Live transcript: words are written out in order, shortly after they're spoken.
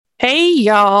Hey,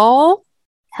 y'all.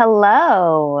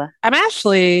 Hello. I'm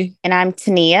Ashley. And I'm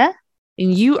Tania.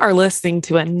 And you are listening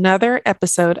to another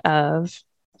episode of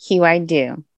Hue I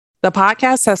Do, the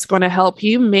podcast that's going to help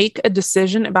you make a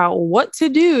decision about what to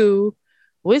do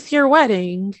with your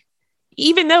wedding,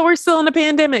 even though we're still in a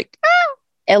pandemic.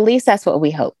 At least that's what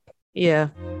we hope. Yeah.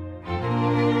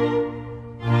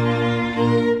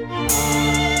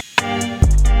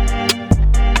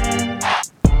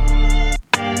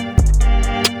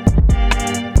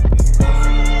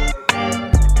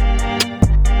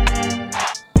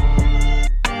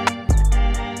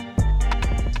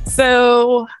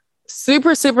 So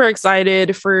super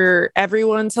excited for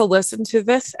everyone to listen to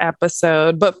this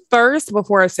episode. But first,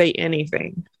 before I say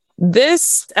anything,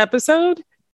 this episode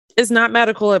is not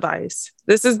medical advice.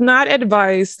 This is not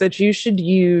advice that you should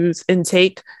use and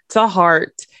take to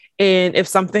heart. And if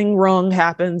something wrong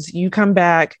happens, you come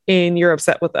back and you're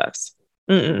upset with us.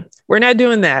 We're not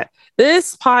doing that.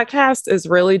 This podcast is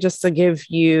really just to give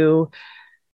you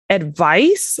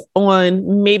advice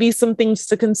on maybe some things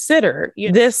to consider.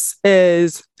 This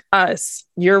is us,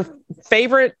 your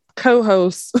favorite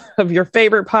co-hosts of your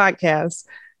favorite podcast,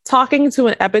 talking to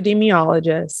an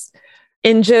epidemiologist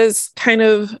and just kind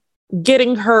of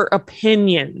getting her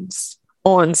opinions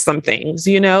on some things,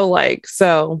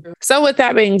 so with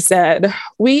that being said,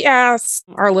 we asked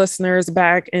our listeners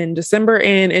back in December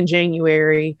and in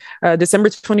January,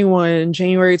 December 21,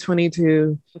 January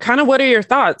 22, kind of what are your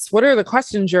thoughts? What are the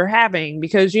questions you're having?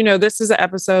 Because, this is an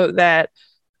episode that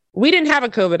we didn't have a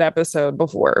COVID episode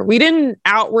before. We didn't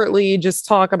outwardly just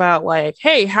talk about like,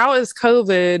 hey, how is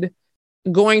COVID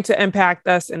going to impact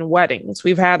us in weddings?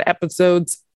 We've had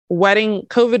episodes wedding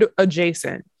COVID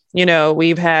adjacent.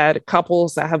 We've had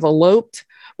couples that have eloped.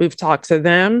 We've talked to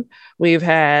them. We've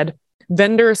had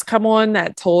vendors come on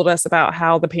that told us about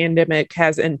how the pandemic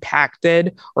has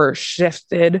impacted or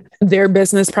shifted their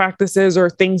business practices or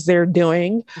things they're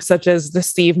doing, such as the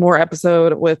Steve Moore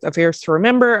episode with Affairs to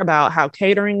Remember about how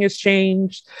catering has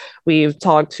changed. We've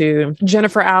talked to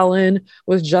Jennifer Allen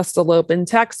with Just Elope in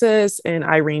Texas and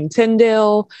Irene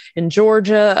Tyndale in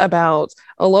Georgia about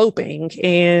eloping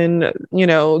and,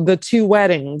 the two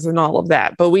weddings and all of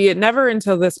that. But we had never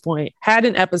until this point had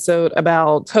an episode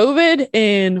about COVID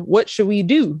and what should we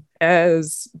do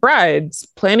as brides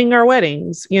planning our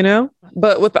weddings,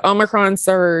 But with the Omicron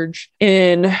surge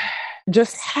and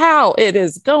just how it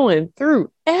is going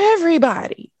through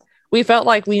everybody, we felt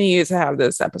like we needed to have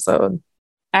this episode.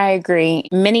 I agree.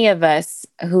 Many of us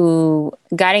who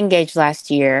got engaged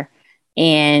last year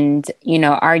and,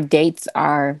 our dates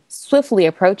are swiftly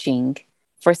approaching.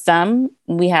 For some,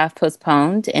 we have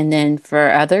postponed. And then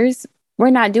for others,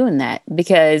 we're not doing that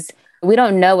because we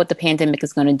don't know what the pandemic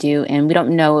is going to do. And we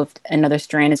don't know if another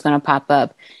strand is going to pop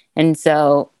up. And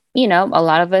so, a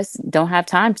lot of us don't have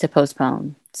time to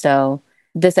postpone. So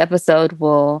this episode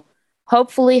will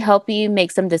hopefully help you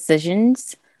make some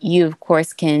decisions. You, of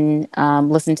course, can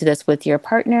listen to this with your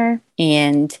partner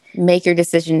and make your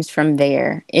decisions from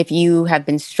there if you have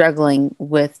been struggling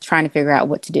with trying to figure out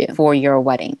what to do for your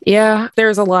wedding. Yeah,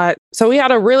 there's a lot. So we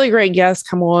had a really great guest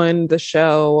come on the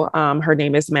show. Her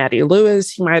name is Maddie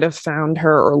Lewis. You might have found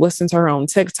her or listened to her on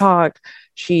TikTok.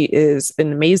 She is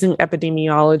an amazing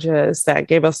epidemiologist that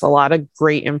gave us a lot of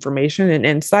great information and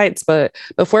insights. But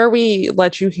before we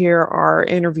let you hear our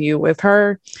interview with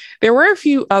her, there were a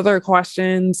few other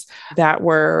questions that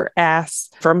were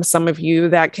asked from some of you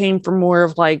that came from more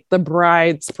of like the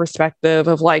bride's perspective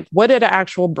of like, what did an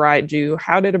actual bride do?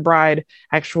 How did a bride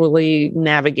actually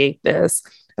navigate this?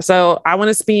 So I want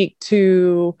to speak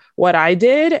to what I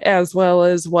did, as well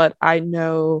as what I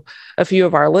know a few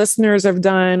of our listeners have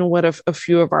done, what a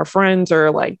few of our friends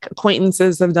or like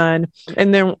acquaintances have done.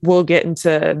 And then we'll get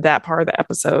into that part of the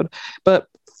episode. But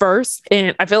first,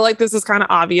 and I feel like this is kind of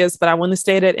obvious, but I want to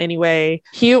state it anyway.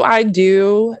 Hue I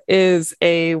Do is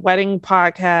a wedding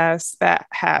podcast that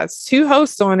has two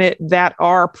hosts on it that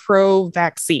are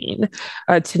pro-vaccine.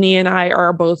 Tania and I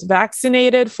are both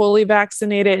vaccinated, fully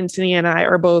vaccinated, and Tania and I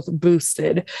are both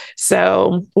boosted.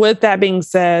 So with that being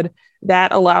said,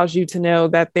 that allows you to know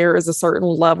that there is a certain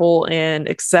level and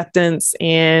acceptance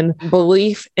and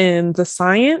belief in the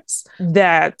science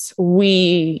that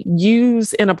we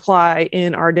use and apply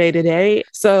in our day-to-day.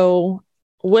 So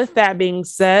with that being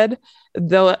said,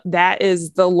 that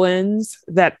is the lens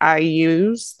that I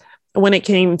use when it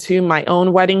came to my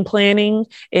own wedding planning.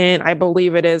 And I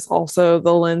believe it is also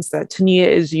the lens that Tania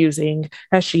is using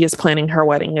as she is planning her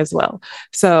wedding as well.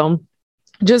 So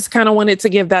just kind of wanted to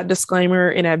give that disclaimer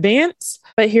in advance.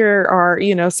 But here are,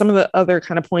 some of the other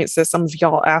kind of points that some of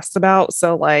y'all asked about.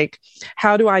 So like,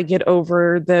 how do I get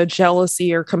over the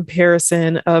jealousy or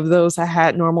comparison of those that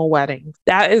had normal weddings?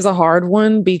 That is a hard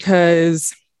one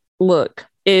because look,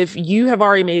 if you have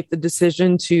already made the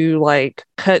decision to like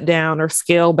cut down or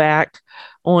scale back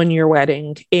on your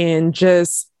wedding and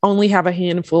just only have a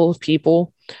handful of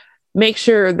people, make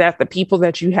sure that the people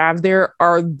that you have there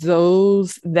are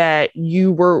those that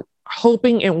you were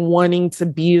hoping and wanting to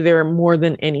be there more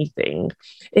than anything.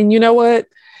 And you know what?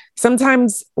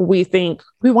 Sometimes we think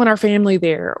we want our family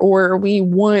there, or we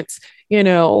want,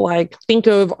 like think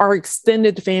of our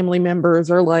extended family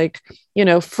members or like,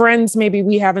 friends maybe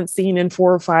we haven't seen in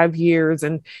 4 or 5 years.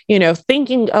 And,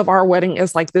 thinking of our wedding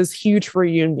as like this huge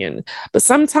reunion. But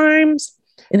sometimes,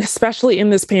 and especially in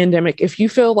this pandemic, if you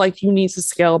feel like you need to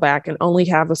scale back and only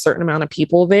have a certain amount of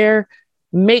people there,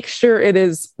 make sure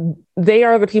they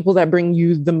are the people that bring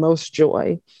you the most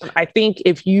joy. I think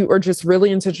if you are just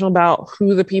really intentional about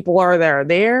who the people are that are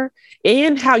there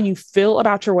and how you feel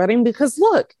about your wedding, because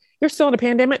look, you're still in a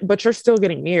pandemic, but you're still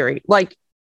getting married. Like,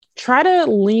 try to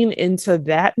lean into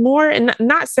that more. And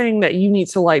not saying that you need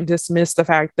to like dismiss the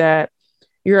fact that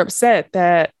you're upset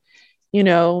that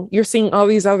you're seeing all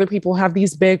these other people have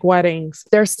these big weddings.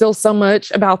 There's still so much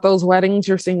about those weddings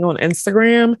you're seeing on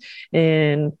Instagram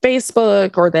and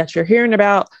Facebook, or that you're hearing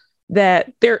about,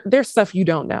 that there's stuff you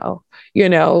don't know.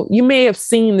 You may have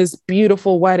seen this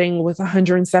beautiful wedding with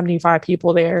 175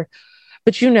 people there,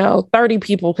 but 30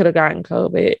 people could have gotten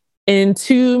COVID and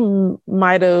 2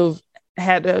 might have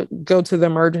had to go to the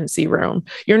emergency room.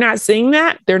 You're not seeing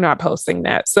that. They're not posting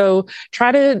that. So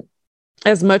try to,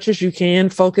 as much as you can,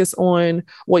 focus on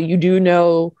what you do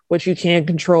know, what you can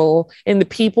control, and the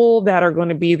people that are going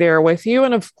to be there with you.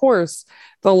 And of course,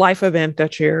 the life event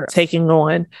that you're taking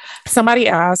on. Somebody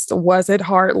asked, was it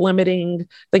hard limiting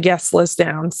the guest list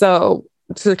down? So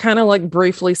to kind of like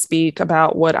briefly speak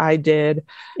about what I did,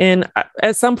 and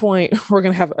at some point we're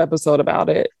going to have an episode about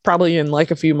it, probably in like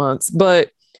a few months,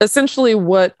 but essentially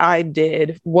what I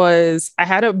did was I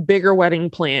had a bigger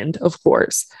wedding planned, of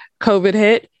course. COVID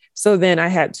hit. So then I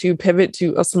had to pivot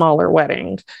to a smaller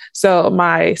wedding. So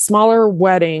my smaller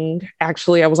wedding,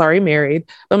 actually, I was already married,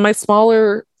 but my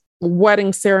smaller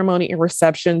wedding ceremony and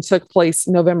reception took place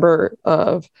November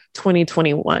of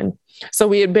 2021. So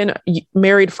we had been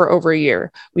married for over a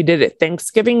year. We did it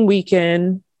Thanksgiving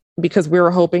weekend because we were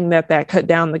hoping that cut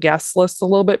down the guest list a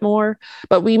little bit more.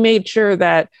 But we made sure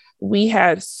that we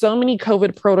had so many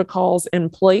COVID protocols in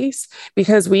place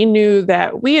because we knew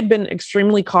that we had been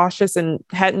extremely cautious and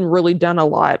hadn't really done a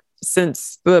lot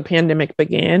since the pandemic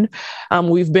began.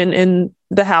 We've been in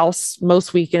the house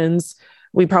most weekends.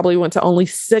 We probably went to only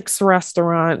 6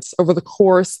 restaurants over the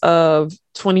course of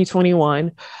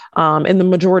 2021. And the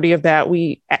majority of that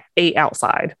we ate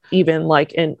outside, even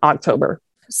like in October.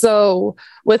 So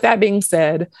with that being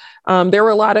said, there were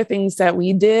a lot of things that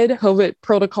we did, COVID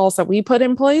protocols that we put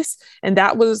in place. And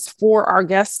that was for our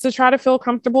guests to try to feel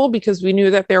comfortable, because we knew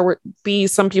that there would be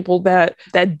some people that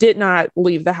did not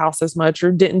leave the house as much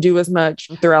or didn't do as much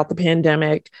throughout the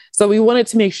pandemic. So we wanted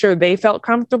to make sure they felt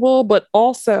comfortable, but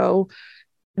also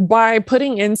by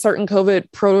putting in certain COVID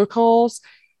protocols,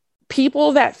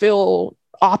 people that feel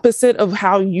opposite of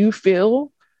how you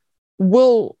feel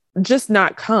will just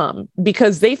not come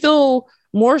because they feel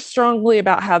more strongly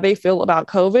about how they feel about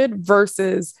COVID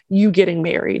versus you getting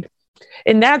married.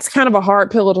 And that's kind of a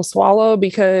hard pill to swallow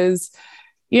because,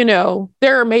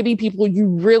 there are maybe people you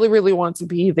really, really want to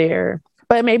be there,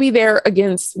 but maybe they're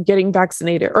against getting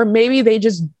vaccinated, or maybe they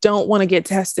just don't want to get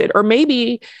tested, or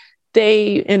maybe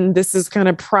and this is kind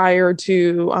of prior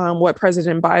to what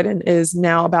President Biden is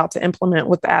now about to implement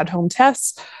with the at-home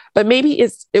tests, but maybe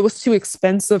it was too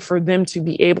expensive for them to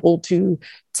be able to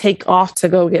take off to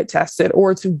go get tested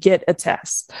or to get a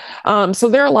test. So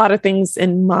there are a lot of things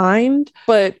in mind,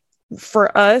 but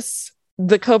for us,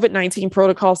 the COVID-19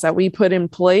 protocols that we put in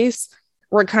place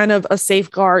were kind of a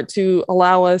safeguard to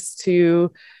allow us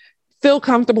to feel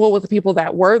comfortable with the people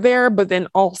that were there, but then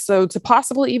also to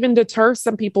possibly even deter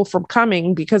some people from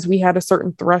coming because we had a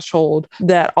certain threshold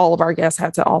that all of our guests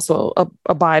had to also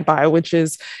abide by, which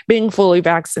is being fully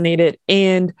vaccinated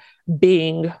and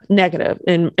being negative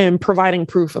and providing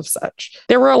proof of such.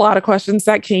 There were a lot of questions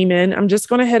that came in. I'm just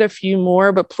going to hit a few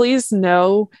more, but please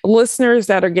know, listeners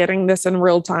that are getting this in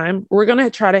real time, we're going to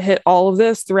try to hit all of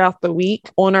this throughout the week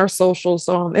on our socials,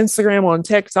 so on Instagram, on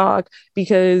TikTok,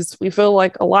 because we feel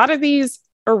like a lot of these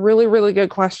are really, really good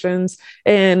questions.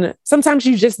 And sometimes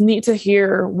you just need to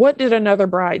hear, what did another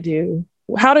bride do?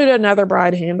 How did another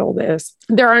bride handle this?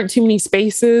 There aren't too many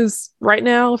spaces right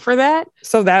now for that.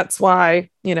 So that's why,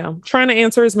 trying to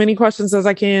answer as many questions as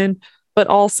I can. but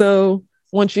also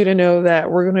want you to know that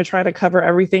we're going to try to cover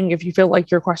everything if you feel like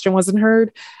your question wasn't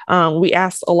heard. We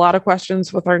asked a lot of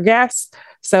questions with our guests.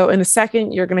 So in a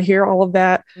second, you're going to hear all of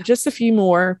that, just a few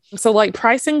more. So like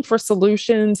pricing for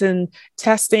solutions and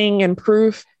testing and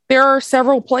proof, there are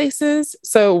several places.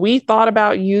 So we thought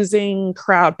about using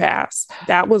CrowdPass.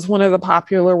 That was one of the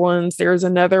popular ones. There's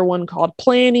another one called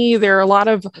Planny. There are a lot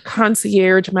of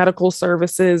concierge medical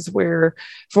services where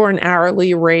for an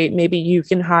hourly rate, maybe you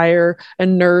can hire a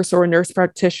nurse or a nurse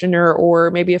practitioner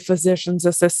or maybe a physician's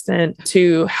assistant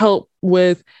to help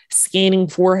with scanning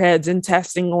foreheads and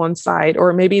testing on site,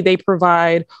 or maybe they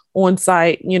provide on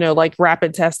site, like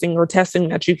rapid testing or testing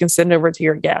that you can send over to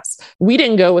your guests. We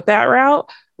didn't go with that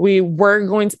route. We were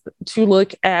going to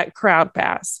look at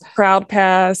CrowdPass.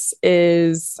 CrowdPass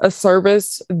is a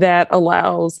service that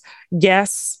allows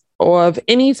guests of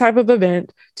any type of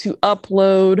event to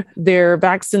upload their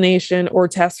vaccination or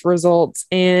test results.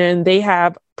 And they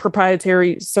have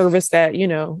proprietary service that,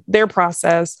 their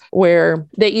process where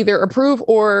they either approve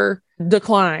or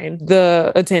decline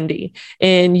the attendee,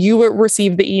 and you would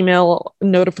receive the email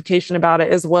notification about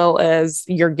it as well as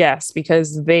your guests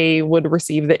because they would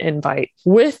receive the invite.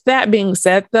 With that being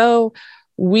said, though,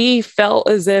 we felt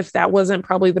as if that wasn't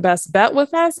probably the best bet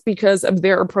with us because of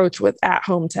their approach with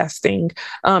at-home testing.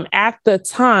 At the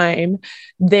time,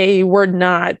 they were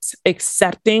not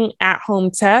accepting at-home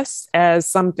tests as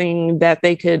something that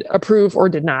they could approve or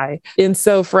deny. And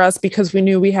so for us, because we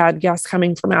knew we had guests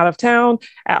coming from out of town,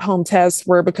 at-home tests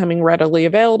were becoming readily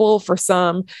available. For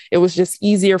some, it was just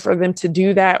easier for them to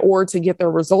do that or to get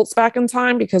their results back in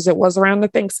time because it was around the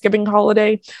Thanksgiving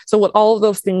holiday. So with all of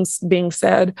those things being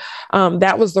said,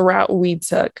 that was the route we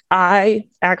took. I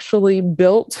actually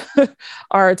built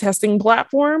our testing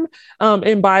platform.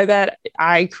 And by that,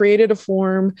 I created a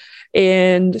form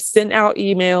and sent out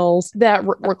emails that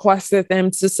requested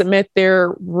them to submit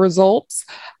their results.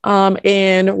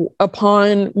 And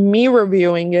upon me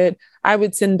reviewing it, I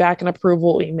would send back an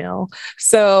approval email.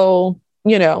 So,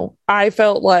 I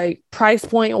felt like price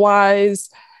point wise,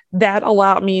 that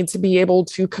allowed me to be able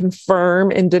to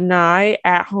confirm and deny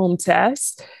at-home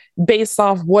tests based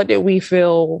off what did we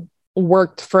feel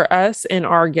worked for us and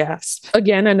our guests.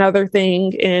 Again, another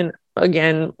thing, and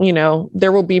again,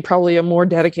 there will be probably a more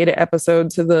dedicated episode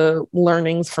to the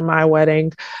learnings from my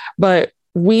wedding, but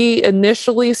we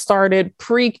initially started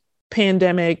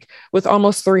pre-pandemic with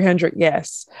almost 300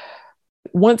 guests.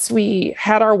 Once we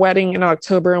had our wedding in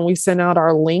October and we sent out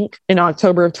our link in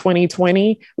October of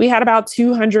 2020, we had about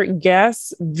 200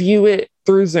 guests view it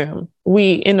through Zoom.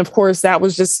 And of course, that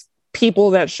was just people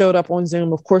that showed up on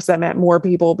Zoom. Of course, that meant more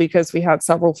people because we had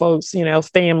several folks,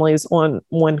 families on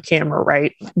one camera,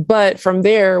 right? But from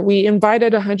there, we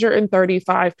invited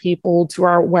 135 people to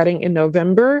our wedding in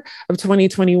November of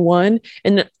 2021,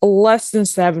 and less than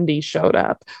 70 showed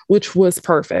up, which was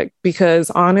perfect because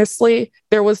honestly,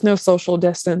 there was no social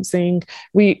distancing.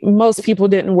 Most people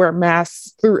didn't wear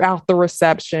masks throughout the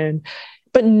reception,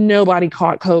 but nobody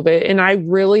caught COVID. And I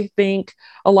really think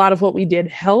a lot of what we did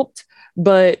helped,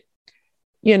 but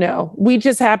we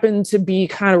just happened to be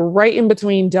kind of right in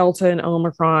between Delta and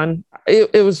Omicron.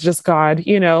 It was just God,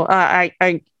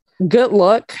 I good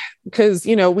luck because,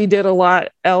 we did a lot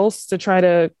else to try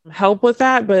to help with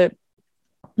that, but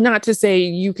not to say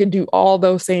you could do all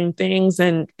those same things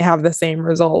and have the same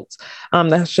results.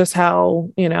 That's just how,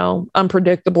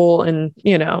 unpredictable and,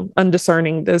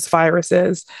 undiscerning this virus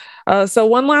is. So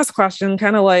one last question,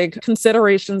 kind of like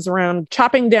considerations around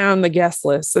chopping down the guest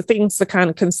list, the things to kind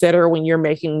of consider when you're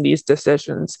making these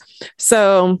decisions.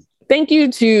 So thank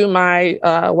you to my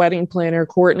wedding planner,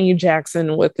 Courtney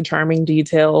Jackson, with the charming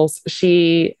details.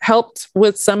 She helped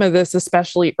with some of this,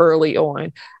 especially early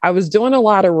on. I was doing a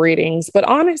lot of readings, but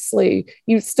honestly,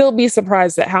 you'd still be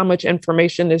surprised at how much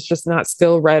information is just not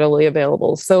still readily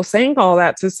available. So saying all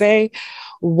that to say,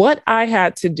 what I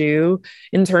had to do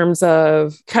in terms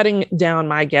of cutting down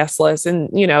my guest list. And,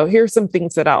 here's some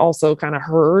things that I also kind of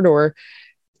heard or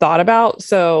thought about.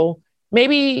 So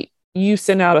maybe you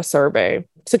send out a survey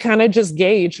to kind of just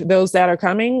gauge those that are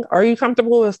coming. Are you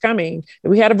comfortable with coming?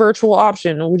 If we had a virtual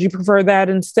option, would you prefer that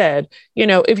instead?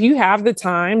 If you have the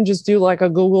time, just do like a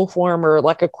Google form or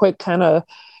like a quick kind of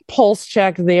pulse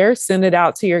check there, send it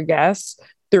out to your guests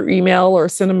through email or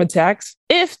send them a text.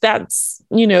 If that's,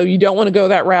 you don't want to go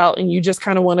that route and you just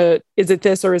kind of want to, is it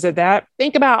this or is it that?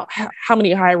 Think about how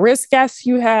many high risk guests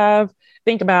you have.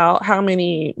 Think about how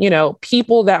many,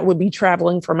 people that would be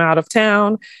traveling from out of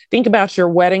town. Think about your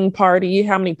wedding party,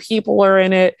 how many people are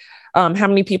in it, how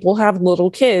many people have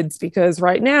little kids, because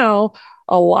right now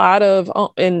a lot of,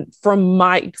 and from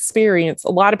my experience,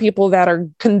 a lot of people that are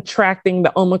contracting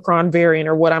the Omicron variant,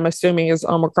 or what I'm assuming is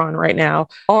Omicron right now,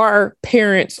 are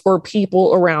parents or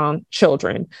people around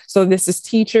children. So this is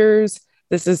teachers.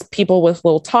 This is people with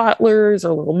little toddlers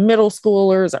or little middle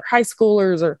schoolers or high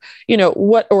schoolers, or,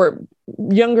 or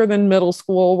younger than middle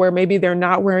school, where maybe they're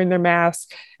not wearing their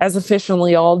mask as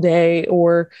efficiently all day,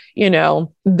 or,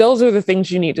 those are the things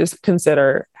you need to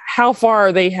consider. How far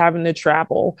are they having to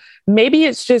travel? Maybe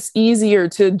it's just easier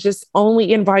to just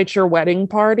only invite your wedding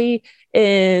party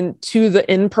and to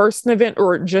the in-person event,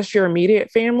 or just your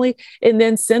immediate family, and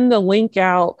then send the link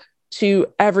out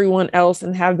to everyone else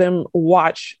and have them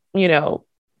watch,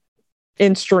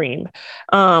 in stream.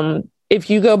 If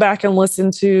you go back and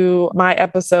listen to my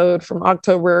episode from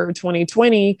October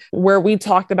 2020, where we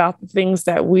talked about the things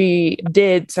that we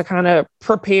did to kind of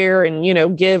prepare and,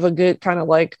 give a good kind of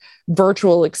like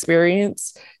virtual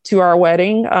experience to our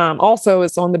wedding. Also,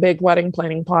 it's on the Big Wedding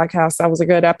Planning Podcast. That was a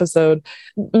good episode.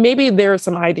 Maybe there are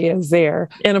some ideas there.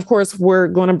 And of course, we're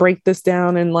going to break this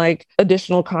down in like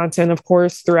additional content, of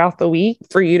course, throughout the week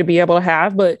for you to be able to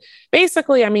have. But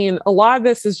basically, a lot of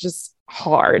this is just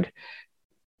hard.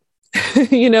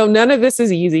 None of this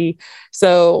is easy.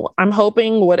 So I'm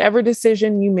hoping whatever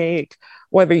decision you make,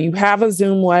 whether you have a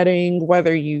Zoom wedding,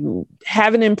 whether you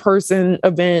have an in-person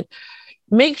event,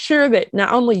 make sure that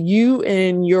not only you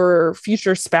and your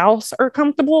future spouse are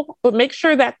comfortable, but make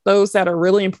sure that those that are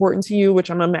really important to you, which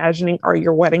I'm imagining are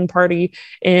your wedding party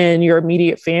and your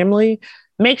immediate family,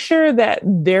 make sure that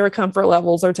their comfort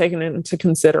levels are taken into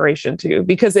consideration too.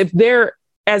 Because if they're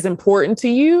as important to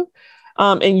you,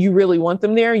 and you really want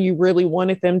them there, you really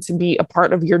wanted them to be a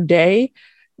part of your day,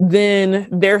 then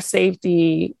their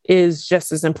safety is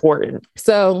just as important.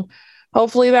 So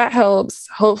hopefully that helps.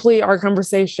 Hopefully our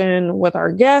conversation with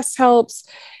our guests helps.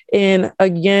 And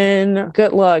again,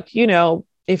 good luck.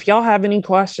 If y'all have any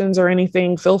questions or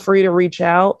anything, feel free to reach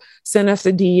out, send us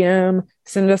a DM,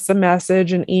 send us a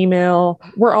message, an email.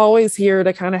 We're always here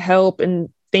to kind of help and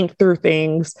think through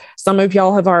things. Some of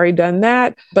y'all have already done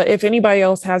that, but if anybody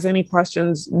else has any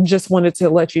questions, just wanted to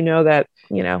let you know that,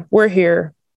 we're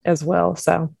here as well.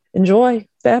 So enjoy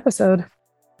the episode.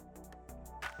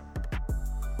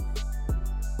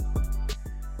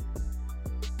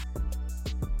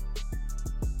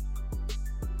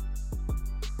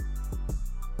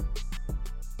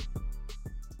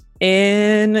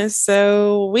 And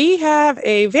so we have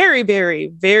a very, very,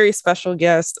 very special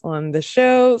guest on the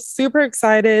show. Super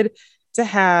excited to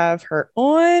have her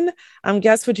on.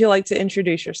 Guess, would you like to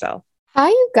introduce yourself? Hi,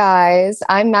 you guys.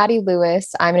 I'm Maddie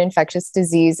Lewis. I'm an infectious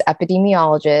disease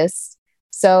epidemiologist.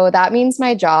 So that means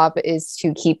my job is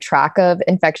to keep track of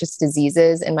infectious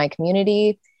diseases in my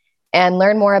community and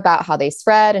learn more about how they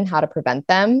spread and how to prevent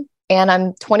them. And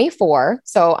I'm 24,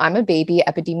 so I'm a baby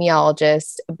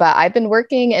epidemiologist, but I've been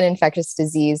working in infectious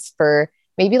disease for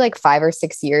maybe like 5 or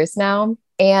 6 years now.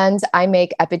 And I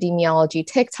make epidemiology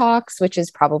TikToks, which is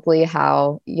probably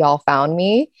how y'all found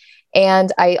me.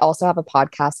 And I also have a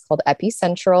podcast called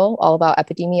Epicentral, all about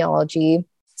epidemiology.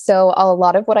 So a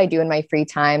lot of what I do in my free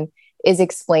time is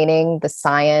explaining the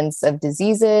science of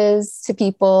diseases to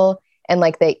people in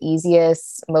like the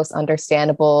easiest, most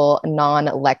understandable,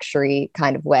 non-lectury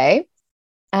kind of way.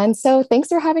 And so thanks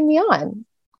for having me on.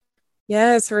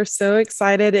 Yes, we're so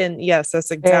excited. And yes,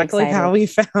 that's exactly how we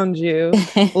found you.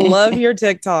 Love your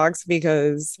TikToks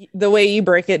because the way you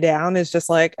break it down is just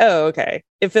like, oh, okay.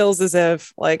 It feels as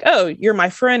if like, oh, you're my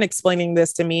friend explaining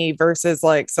this to me versus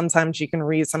like sometimes you can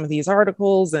read some of these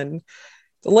articles and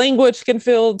the language can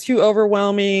feel too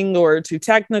overwhelming or too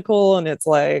technical. And it's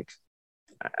like,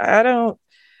 I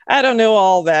don't know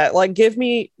all that. Like, give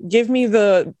me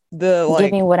the like,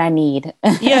 give me what I need.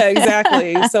 Yeah,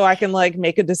 exactly. So I can like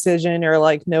make a decision or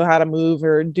like know how to move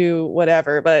or do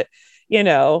whatever. But,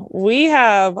 we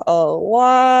have a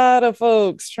lot of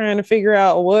folks trying to figure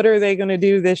out what are they going to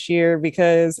do this year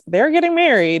because they're getting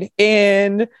married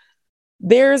and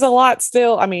there's a lot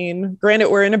still. Granted,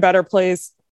 we're in a better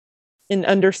place in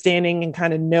understanding and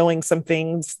kind of knowing some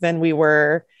things than we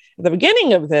were at the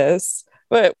beginning of this.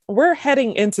 But we're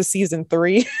heading into season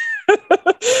 3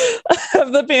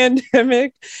 of the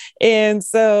pandemic. And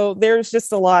so there's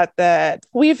just a lot that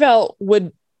we felt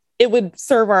would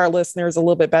serve our listeners a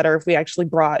little bit better if we actually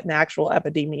brought an actual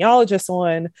epidemiologist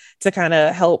on to kind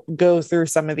of help go through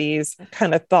some of these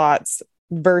kind of thoughts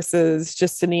versus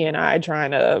just Tania and I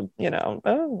trying to, I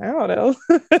don't know,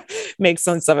 make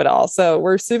sense of it all. So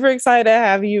we're super excited to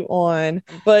have you on.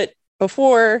 But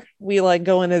before we like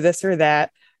go into this or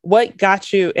that, what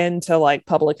got you into like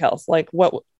public health? Like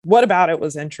what about it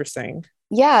was interesting?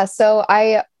 Yeah. So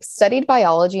I studied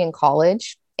biology in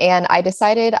college And I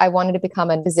decided I wanted to become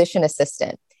a physician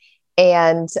assistant.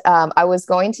 And I was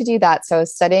going to do that. So I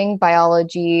was studying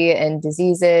biology and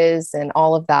diseases and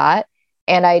all of that.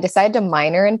 And I decided to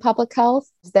minor in public health.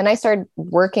 Then I started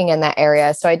working in that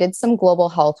area. So I did some global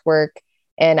health work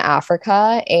in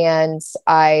Africa, and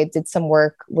I did some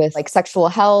work with like sexual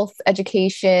health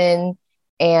education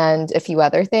and a few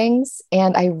other things.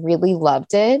 And I really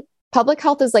loved it. Public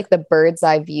health is like the bird's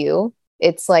eye view.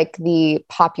 It's like the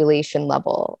population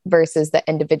level versus the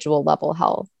individual level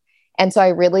health. And so I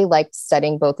really liked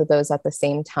studying both of those at the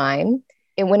same time.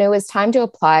 And when it was time to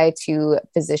apply to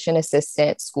physician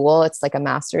assistant school, it's like a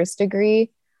master's degree,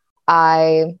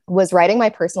 I was writing my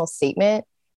personal statement,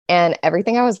 and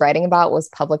everything I was writing about was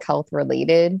public health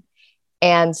related.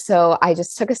 And so I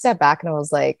just took a step back and I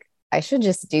was like, I should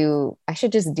just do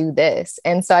this.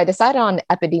 And so I decided on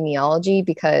epidemiology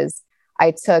because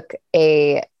I took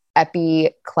a epi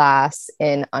class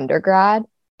in undergrad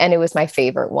and it was my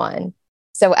favorite one.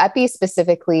 So epi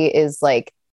specifically is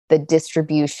like the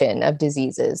distribution of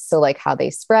diseases. So like how they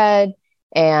spread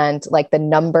and like the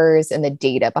numbers and the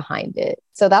data behind it.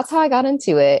 So that's how I got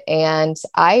into it. And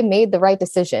I made the right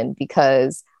decision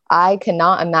because I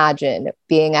cannot imagine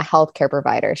being a healthcare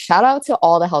provider. Shout out to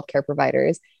all the healthcare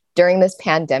providers during this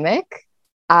pandemic.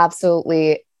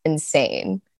 Absolutely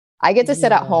insane. I get to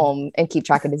sit at home and keep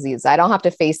track of disease. I don't have to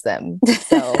face them.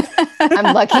 So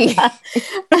I'm lucky.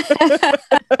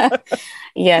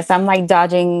 Yes, I'm like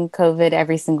dodging COVID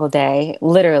every single day,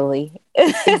 literally.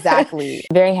 Exactly.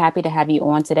 Very happy to have you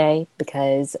on today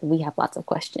because we have lots of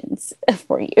questions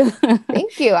for you.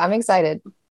 Thank you. I'm excited.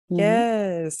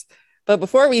 Yes. But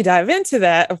before we dive into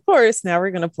that, of course, now we're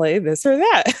going to play this or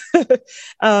that.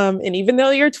 And even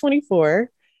though you're 24,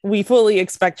 we fully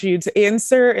expect you to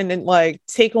answer and then like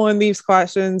take on these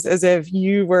questions as if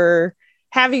you were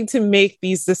having to make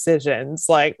these decisions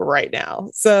like right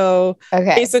now. So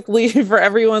basically for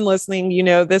everyone listening, you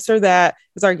know, this or that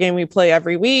is our game we play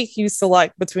every week. You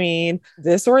select between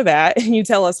this or that and you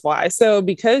tell us why. So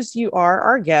because you are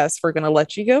our guest, we're going to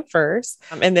let you go first.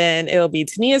 And then it'll be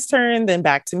Tania's turn, then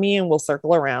back to me and we'll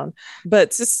circle around.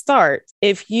 But to start,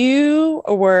 if you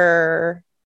were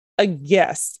a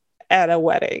guest at a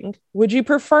wedding, would you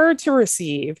prefer to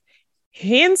receive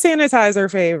hand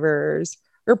sanitizer favors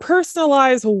or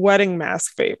personalized wedding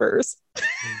mask favors?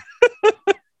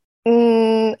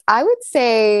 I would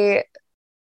say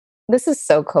this is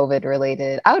so COVID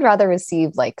related. I would rather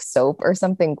receive like soap or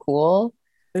something cool.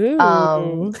 You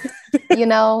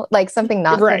know, like something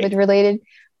not COVID related.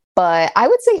 But I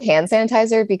would say hand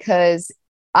sanitizer because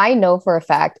I know for a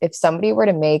fact if somebody were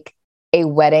to make a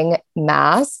wedding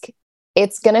mask,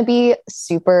 it's going to be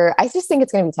super, I just think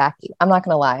it's going to be tacky. I'm not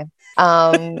going to lie.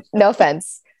 No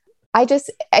offense. I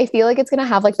feel like it's going to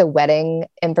have like the wedding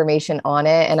information on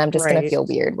it and I'm just going to feel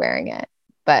weird wearing it,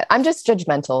 but I'm just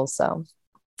judgmental. So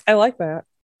I like that.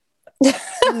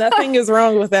 Nothing is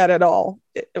wrong with that at all.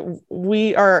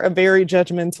 We are a very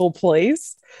judgmental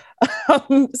place.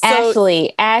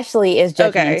 Ashley is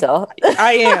judgmental. Okay.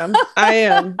 I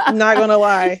am not going to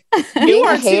lie. You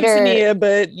are too, Tania,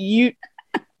 but you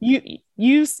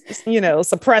know,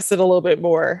 suppress it a little bit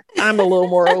more. I'm a little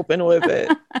more open with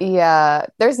it. Yeah,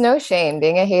 there's no shame.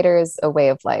 Being a hater is a way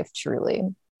of life, truly.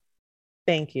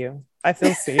 Thank you. I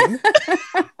feel seen.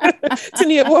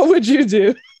 Tania, what would you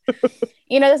do?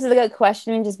 You know, this is a good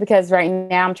question just because right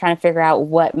now I'm trying to figure out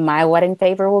what my wedding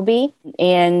favor will be.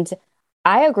 And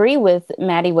I agree with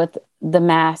Maddie with the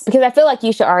mask because I feel like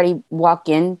you should already walk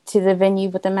into the venue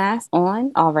with the mask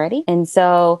on already. And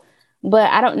so,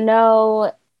 but I don't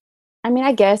know. I mean,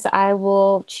 I guess I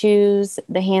will choose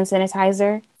the hand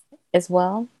sanitizer as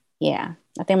well. Yeah,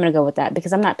 I think I'm going to go with that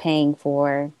because I'm not paying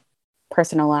for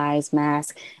personalized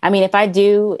mask. I mean, if I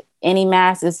do any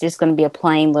mask, it's just going to be a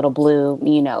plain little blue,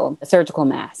 you know, surgical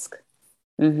mask.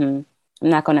 I'm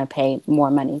not going to pay more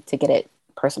money to get it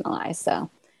personalized. So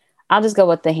I'll just go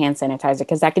with the hand sanitizer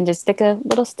because I can just stick a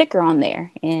little sticker on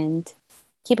there and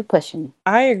keep it pushing.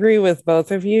 I agree with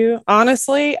both of you.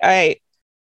 Honestly, I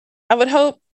would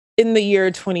hope in the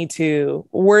year 22,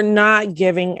 we're not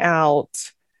giving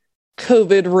out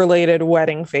COVID related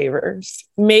wedding favors.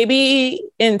 Maybe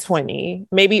in 20,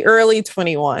 maybe early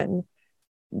 21.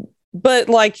 But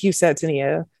like you said,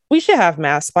 Tania, we should have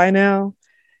masks by now.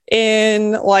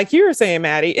 And like you were saying,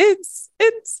 Maddie, it's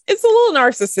a little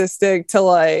narcissistic to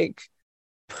like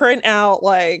print out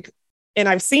like, and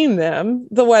I've seen them,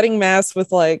 the wedding masks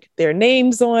with like their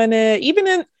names on it,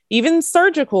 even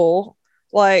surgical.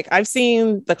 Like I've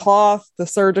seen the cloth, the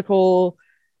surgical,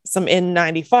 some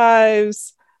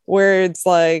N95s where it's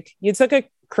like you took a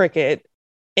cricket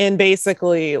and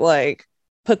basically like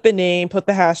put the name, put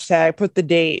the hashtag, put the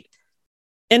date.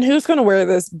 And who's going to wear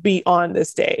this be on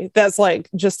this day? That's like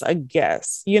just a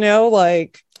guess,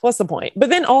 like what's the point? But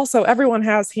then also everyone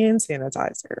has hand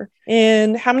sanitizer.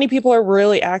 And how many people are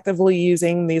really actively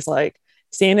using these like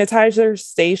sanitizer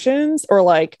stations or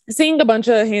like seeing a bunch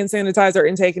of hand sanitizer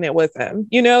and taking it with them?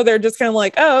 They're just kind of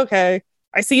like, oh, okay,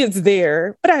 I see it's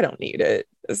there, but I don't need it.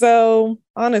 So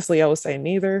honestly, I would say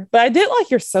neither. But I did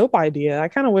like your soap idea. I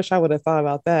kind of wish I would have thought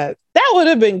about that. That would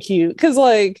have been cute because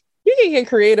like you can get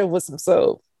creative with some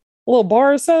soap, a little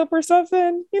bar of soap or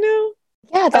something,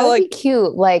 Yeah, that would be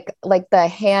cute. Like the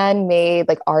handmade,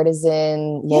 like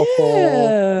artisan, local.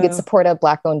 Yeah. You could support a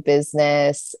Black-owned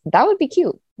business. That would be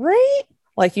cute. Right?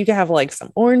 Like you could have like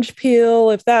some orange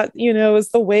peel if that, is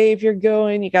the wave you're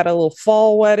going. You got a little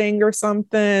fall wedding or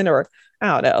something, or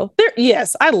I don't know.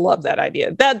 Yes, I love that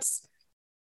idea. That's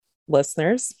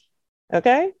listeners.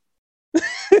 Okay.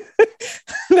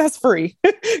 That's free.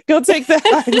 Go take that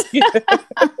idea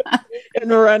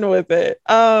and run with it.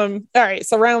 All right.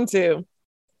 So round 2.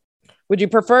 Would you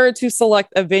prefer to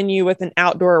select a venue with an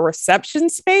outdoor reception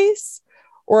space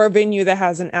or a venue that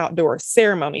has an outdoor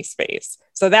ceremony space?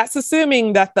 So that's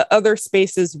assuming that the other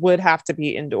spaces would have to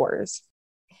be indoors.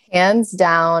 Hands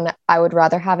down, I would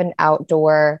rather have an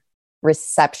outdoor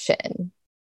reception.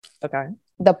 Okay.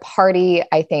 The party,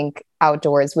 I think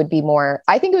outdoors would be more,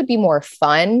 I think it would be more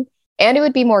fun and it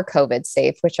would be more COVID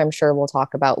safe, which I'm sure we'll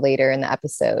talk about later in the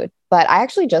episode. But I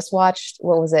actually just watched,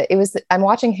 what was it? I'm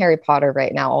watching Harry Potter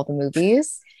right now, all the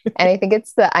movies. And I think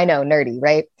it's I know, nerdy,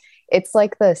 right? It's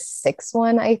like the 6th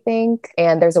one, I think.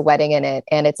 And there's a wedding in it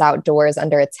and it's outdoors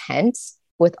under a tent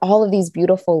with all of these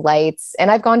beautiful lights. And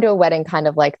I've gone to a wedding kind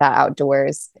of like that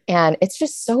outdoors and it's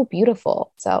just so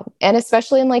beautiful. So, and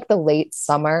especially in like the late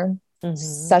summer,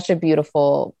 such a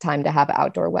beautiful time to have an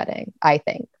outdoor wedding, I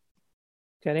think.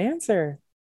 Good answer.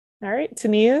 All right,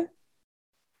 Tania.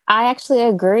 I actually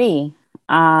agree.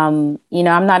 I'm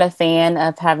not a fan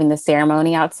of having the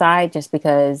ceremony outside just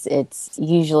because it's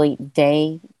usually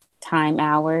daytime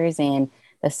hours and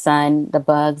the sun, the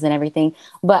bugs and everything.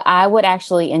 But I would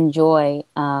actually enjoy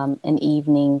an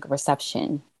evening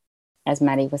reception, as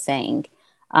Maddie was saying.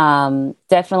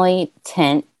 Definitely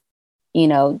tent,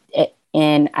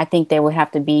 and I think there would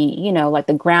have to be, like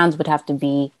the grounds would have to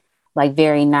be like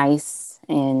very nice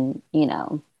and,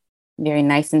 very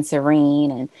nice and serene.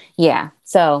 And yeah,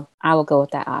 so I will go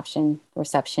with that option,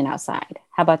 reception outside.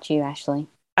 How about you, Ashley?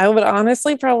 I would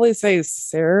honestly probably say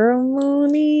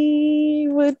ceremony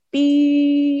would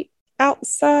be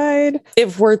outside.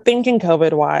 If we're thinking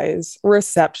COVID wise,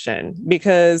 reception,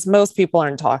 because most people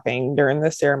aren't talking during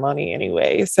the ceremony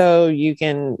anyway. So you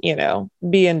can,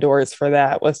 be indoors for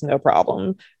that with no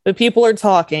problem. But people are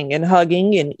talking and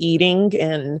hugging and eating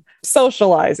and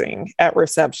socializing at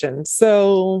reception.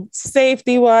 So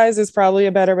safety wise is probably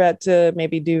a better bet to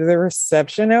maybe do the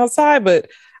reception outside, but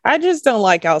I just don't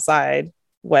like outside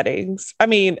weddings. I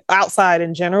mean, outside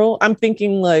in general. I'm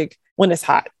thinking like when it's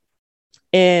hot.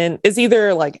 And it's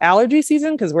either like allergy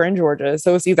season because we're in Georgia.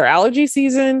 So it's either allergy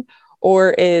season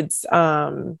or it's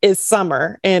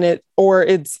summer or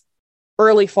it's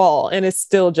early fall and it's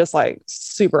still just like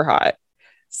super hot.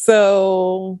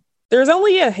 So there's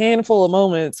only a handful of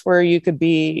moments where you could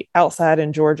be outside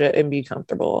in Georgia and be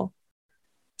comfortable.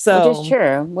 So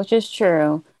which is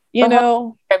true.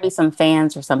 There'd be some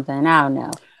fans or something. I don't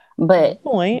know. But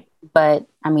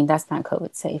I mean, that's not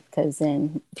COVID safe because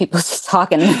then people just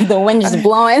talking, the wind just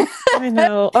blowing. I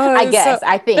know.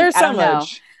 I think there's so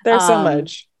much. There's so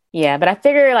much. Yeah, but I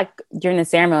figure like during the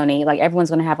ceremony, like everyone's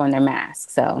going to have on their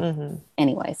mask. So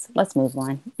anyways, let's move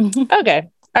on. Okay.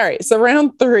 All right. So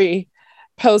round 3,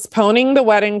 postponing the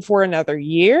wedding for another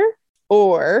year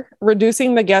or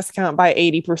reducing the guest count by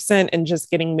 80% and just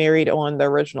getting married on the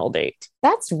original date.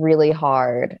 That's really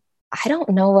hard. I don't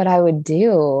know what I would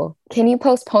do. Can you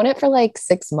postpone it for like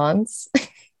 6 months?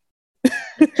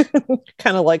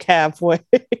 Kind of like halfway.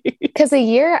 Because a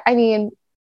year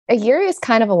is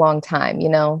kind of a long time,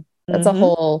 That's a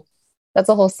whole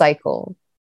cycle.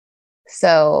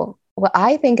 So what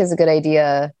I think is a good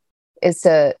idea is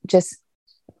to just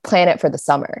plan it for the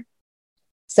summer.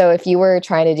 So if you were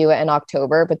trying to do it in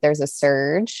October, but there's a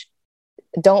surge,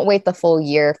 don't wait the full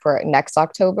year for next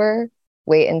October.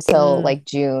 Wait until like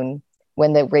June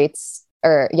when the rates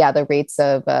of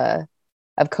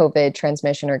COVID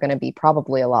transmission are going to be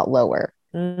probably a lot lower.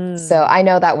 So I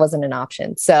know that wasn't an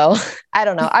option. So I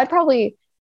don't know. I'd probably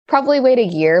wait a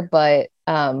year, but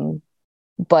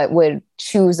would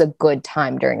choose a good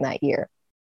time during that year.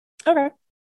 Okay.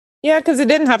 Yeah, because it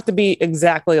didn't have to be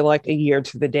exactly like a year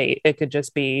to the date. It could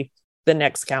just be the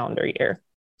next calendar year.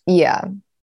 Yeah.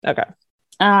 Okay.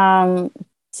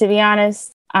 To be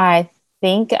honest, I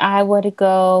think I would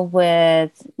go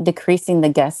with decreasing the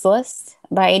guest list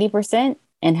by 80%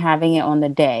 and having it on the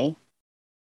day,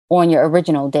 on your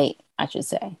original date, I should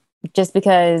say. Just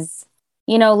because,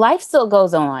 life still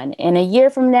goes on. And a year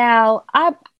from now,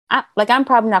 I'm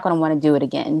probably not going to want to do it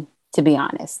again, to be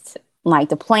honest. Like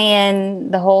to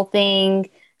plan the whole thing,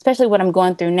 especially what I'm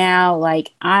going through now.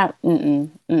 Like no,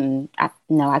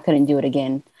 I couldn't do it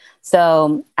again.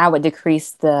 So I would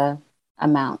decrease the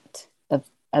amount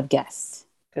of guests.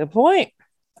 Good point.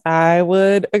 I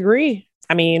would agree.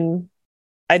 I mean,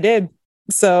 I did.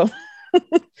 So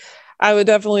I would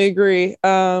definitely agree.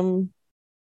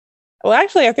 Well,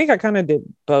 actually, I think I kind of did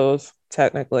both,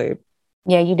 technically.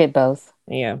 Yeah, you did both.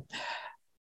 Yeah.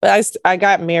 But I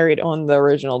got married on the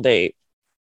original date.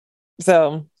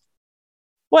 So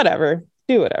whatever.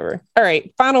 Do whatever. All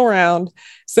right. Final round.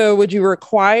 So would you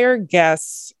require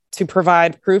guests to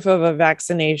provide proof of a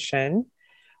vaccination,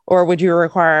 or would you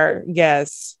require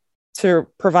guests to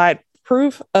provide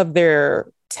proof of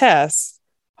their tests,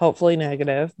 hopefully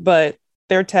negative, but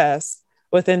their tests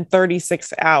within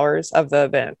 36 hours of the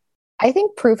event? I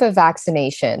think proof of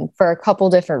vaccination for a couple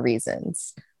different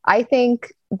reasons. I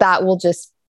think that will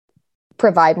just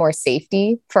provide more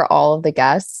safety for all of the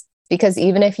guests, because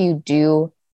even if you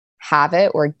do have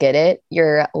it or get it,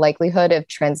 your likelihood of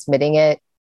transmitting it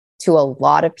to a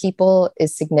lot of people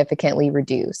is significantly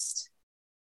reduced,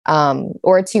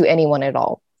 or to anyone at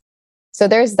all. So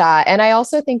there's that. And I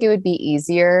also think it would be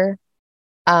easier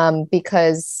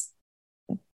because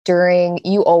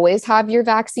you always have your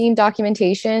vaccine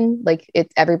documentation. Like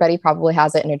everybody probably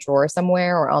has it in a drawer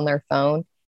somewhere or on their phone,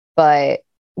 but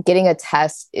getting a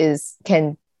test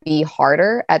can be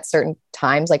harder at certain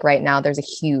times. Like right now, there's a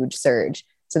huge surge.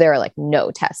 So there are like no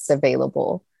tests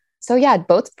available. So yeah,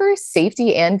 both for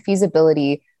safety and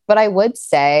feasibility. But I would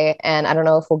say, and I don't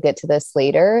know if we'll get to this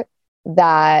later,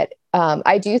 that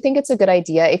I do think it's a good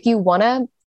idea. If you want to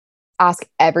ask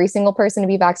every single person to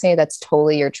be vaccinated, that's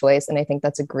totally your choice. And I think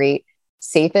that's a great,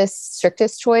 safest,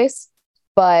 strictest choice.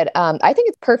 But I think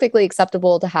it's perfectly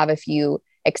acceptable to have a few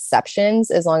exceptions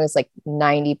as long as like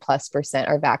 90+%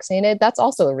 are vaccinated. That's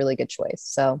also a really good choice.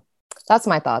 So that's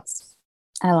my thoughts.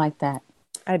 I like that.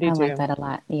 I do too. I like that a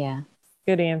lot. Yeah.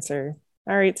 Good answer.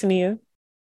 All right, Tania.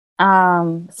 So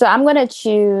I'm going to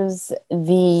choose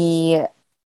the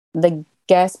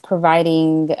guest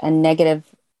providing a negative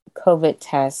COVID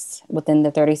test within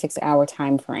the 36-hour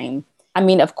time frame. I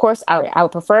mean, of course, I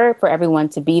would prefer for everyone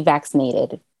to be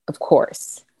vaccinated, of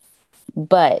course.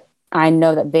 But I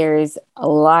know that there's a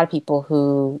lot of people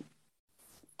who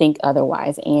think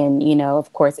otherwise. And,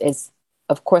 of course,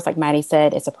 like Maddie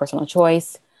said, it's a personal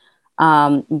choice.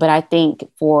 But I think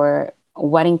for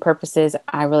wedding purposes,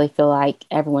 I really feel like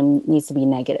everyone needs to be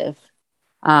negative,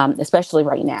 especially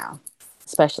right now.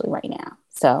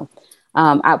 So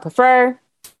I would prefer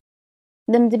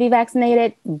them to be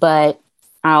vaccinated, but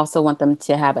I also want them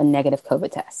to have a negative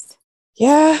COVID test.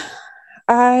 Yeah,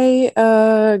 I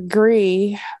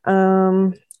agree.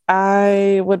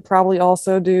 I would probably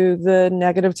also do the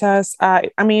negative test.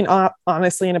 I mean,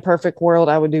 honestly, in a perfect world,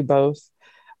 I would do both.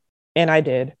 And I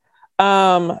did.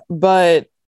 But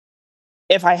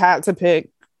if I had to pick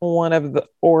one of the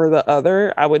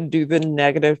other, I would do the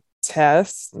negative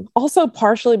test. Also,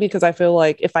 partially because I feel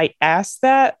like if I ask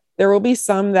that, there will be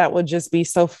some that would just be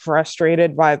so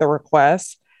frustrated by the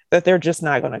request that they're just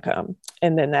not going to come.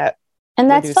 And then that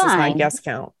reduces fine. My guest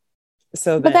count.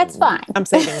 So but that's fine. I'm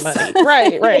saving money.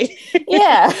 Right.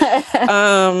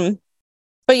 Yeah.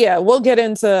 But yeah, we'll get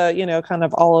into, kind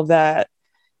of all of that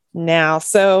now.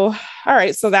 So, all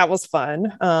right. So that was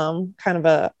fun. Kind of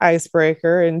a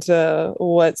icebreaker into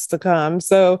what's to come.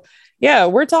 So yeah,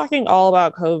 we're talking all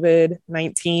about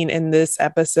COVID-19 in this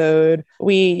episode.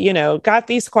 We, got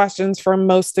these questions from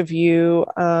most of you,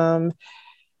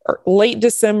 late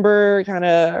December, kind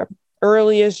of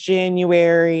earliest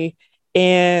January.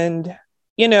 And,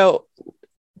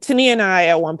 Tania and I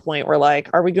at one point were like,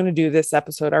 are we going to do this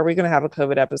episode? Are we going to have a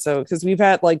COVID episode? Because we've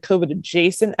had like COVID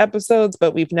adjacent episodes,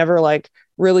 but we've never like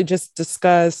really just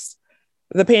discussed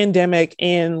the pandemic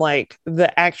and like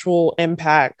the actual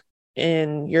impact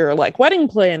in your like wedding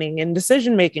planning and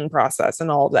decision-making process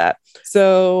and all of that.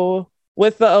 So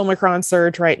with the Omicron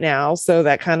surge right now, so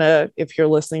that kind of, if you're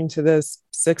listening to this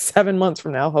 6-7 months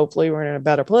from now, hopefully we're in a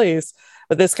better place,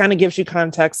 but this kind of gives you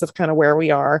context of kind of where we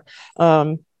are.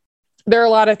 There are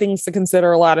a lot of things to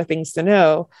consider, a lot of things to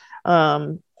know.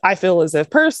 I feel as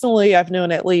if personally, I've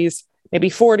known at least maybe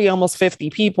 40, almost 50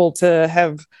 people to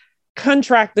have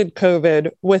contracted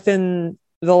COVID within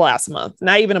the last month,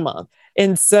 not even a month.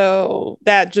 And so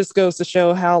that just goes to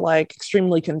show how like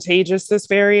extremely contagious this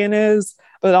variant is.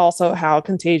 but also how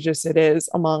contagious it is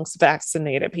amongst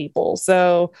vaccinated people.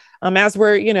 So as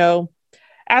we're,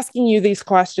 asking you these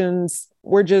questions,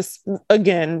 we're just,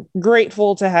 again,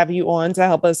 grateful to have you on to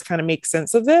help us kind of make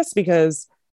sense of this, because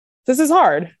this is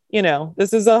hard.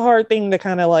 This is a hard thing to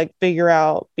kind of like figure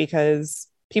out, because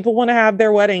people want to have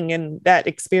their wedding and that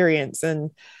experience.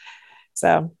 And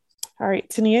so, all right,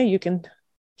 Tania, you can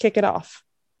kick it off.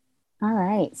 All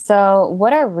right. So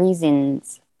what are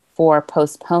reasons for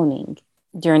postponing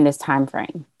during this time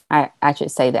frame? I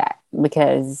should say that,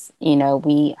 because,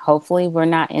 we're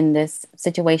not in this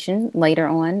situation later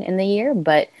on in the year,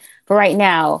 but for right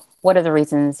now, what are the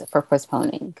reasons for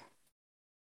postponing?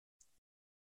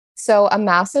 So a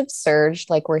massive surge,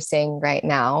 like we're seeing right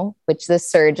now, which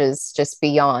this surge is just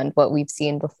beyond what we've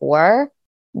seen before,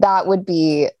 that would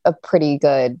be a pretty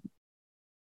good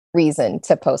reason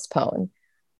to postpone.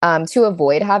 To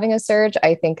avoid having a surge,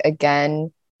 I think,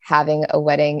 again, having a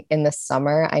wedding in the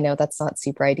summer, I know that's not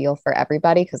super ideal for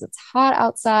everybody because it's hot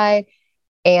outside,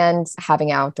 and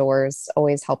having outdoors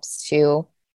always helps too.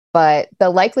 But the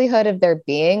likelihood of there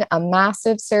being a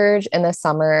massive surge in the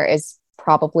summer is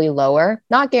probably lower,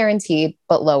 not guaranteed,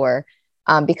 but lower,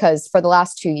 because for the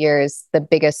last 2 years, the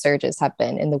biggest surges have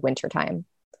been in the wintertime.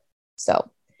 So,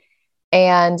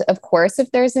 and of course, if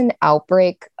there's an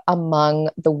outbreak among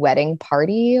the wedding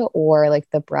party or like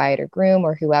the bride or groom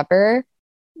or whoever,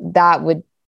 that would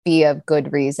be a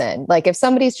good reason. Like if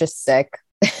somebody's just sick,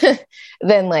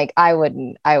 then like I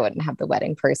wouldn't have the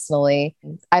wedding personally.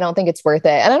 I don't think it's worth it.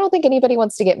 And I don't think anybody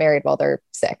wants to get married while they're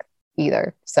sick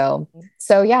either. So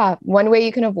yeah, one way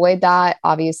you can avoid that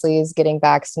obviously is getting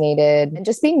vaccinated and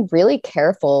just being really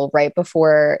careful right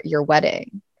before your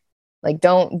wedding. Like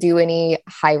don't do any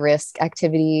high risk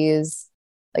activities,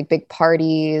 like big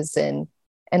parties and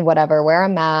whatever. Wear a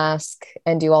mask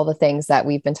and do all the things that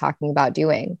we've been talking about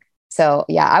doing. So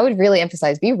yeah, I would really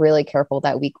emphasize, be really careful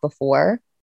that week before,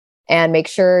 and make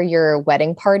sure your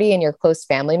wedding party and your close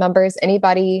family members,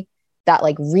 anybody that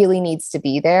like really needs to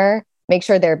be there, make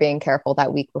sure they're being careful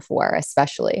that week before,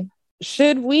 especially.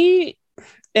 Should we,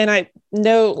 and I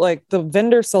know like the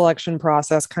vendor selection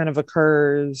process kind of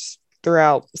occurs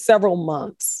throughout several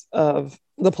months of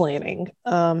the planning.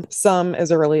 Some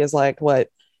as early as like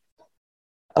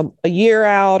a year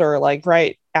out, or like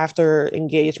right after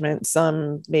engagement,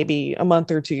 some maybe a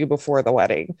month or two before the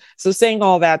wedding. So saying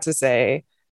all that to say,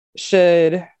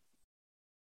 should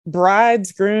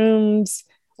brides, grooms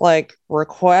like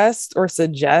request or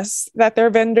suggest that their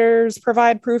vendors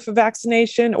provide proof of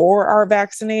vaccination or are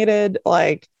vaccinated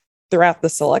like throughout the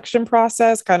selection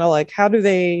process? Kind of like how do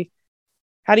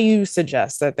you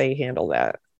suggest that they handle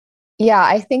that? Yeah,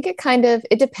 I think it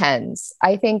depends.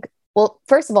 I think, well,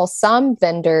 first of all, some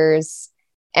vendors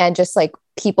and just like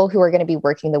people who are going to be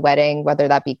working the wedding, whether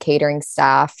that be catering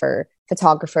staff or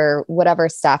photographer, whatever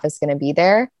staff is going to be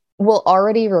there, will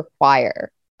already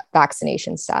require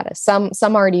vaccination status. Some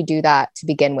already do that to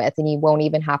begin with, and you won't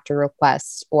even have to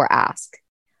request or ask.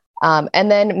 And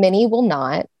then many will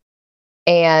not.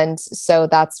 And so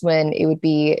that's when it would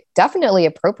be definitely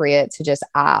appropriate to just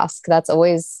ask. That's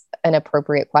always an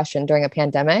appropriate question during a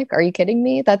pandemic. Are you kidding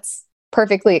me? That's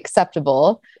perfectly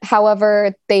acceptable.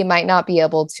 However, they might not be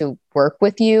able to work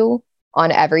with you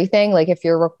on everything. Like if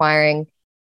you're requiring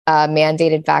a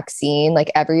mandated vaccine,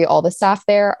 like all the staff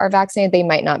there are vaccinated, they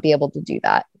might not be able to do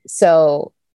that.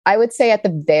 So I would say at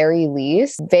the very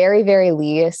least, very, very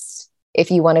least,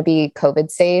 if you want to be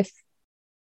COVID safe,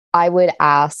 I would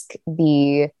ask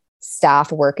the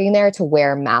staff working there to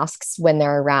wear masks when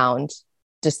they're around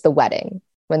just the wedding,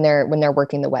 when they're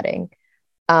working the wedding.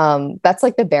 That's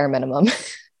like the bare minimum.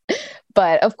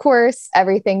 But of course,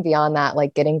 everything beyond that,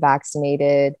 like getting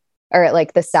vaccinated or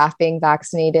like the staff being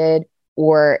vaccinated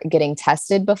or getting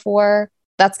tested before,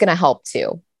 that's going to help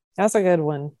too. That's a good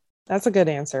one. That's a good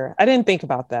answer. I didn't think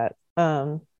about that.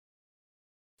 And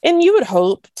you would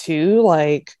hope too,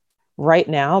 like right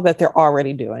now that they're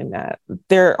already doing that.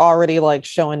 They're already like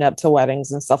showing up to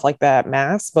weddings and stuff like that,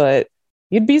 mass, but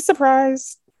you'd be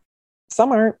surprised.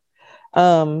 Some aren't.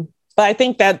 But I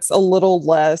think that's a little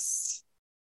less,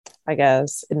 I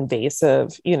guess,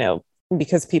 invasive,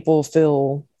 because people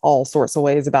feel all sorts of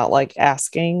ways about like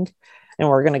asking, and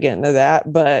we're going to get into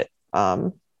that. But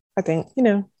I think,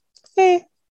 hey,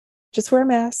 just wear a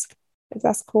mask if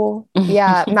that's cool.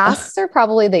 Yeah, masks are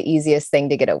probably the easiest thing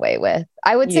to get away with.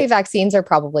 I would say vaccines are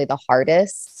probably the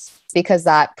hardest because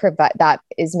that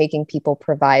is making people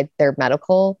provide their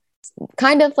medical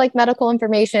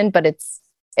information, but it's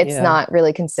not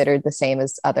really considered the same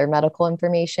as other medical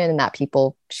information, and that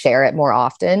people share it more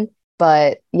often.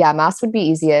 But yeah, masks would be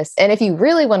easiest. And if you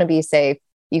really want to be safe,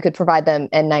 you could provide them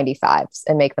N95s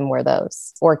and make them wear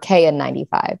those, or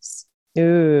KN95s.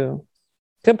 Ooh,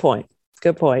 good point.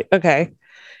 Good point. Okay.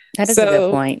 That is a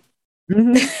good point.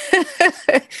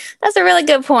 Mhm. That's a really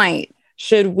good point.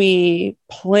 Should we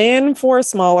plan for a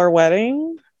smaller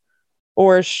wedding,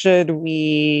 or should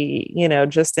we,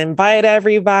 just invite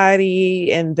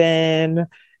everybody and then,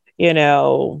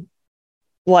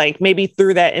 like maybe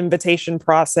through that invitation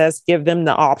process, give them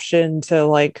the option to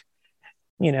like,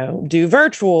 do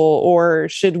virtual? Or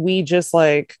should we just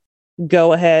like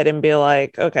go ahead and be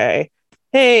like, okay,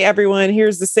 hey, everyone,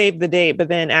 here's the save the date, but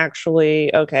then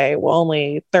actually, okay, well,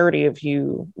 only 30 of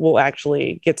you will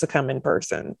actually get to come in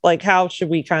person. Like, how should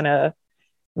we kind of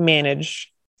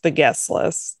manage the guest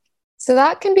list? So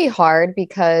that can be hard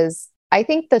because I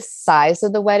think the size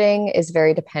of the wedding is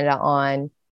very dependent on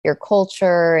your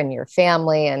culture and your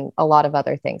family and a lot of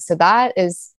other things. So that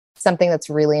is something that's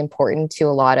really important to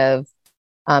a lot of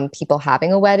people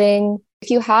having a wedding. If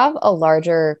you have a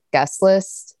larger guest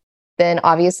list, then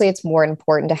obviously it's more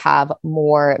important to have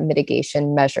more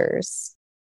mitigation measures.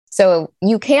 So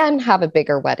you can have a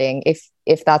bigger wedding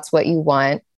if that's what you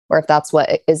want or if that's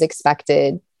what is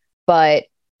expected, but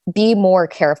be more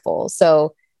careful.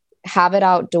 So have it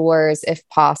outdoors if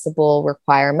possible,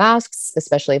 require masks,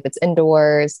 especially if it's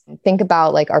indoors. Think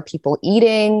about like, are people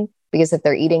eating? Because if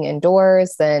they're eating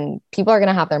indoors, then people are going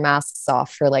to have their masks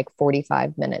off for like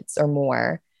 45 minutes or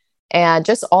more. And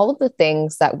just all of the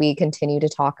things that we continue to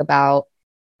talk about.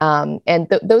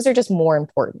 Those are just more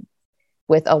important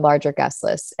with a larger guest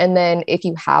list. And then if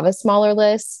you have a smaller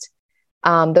list,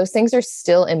 those things are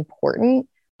still important,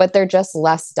 but they're just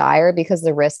less dire because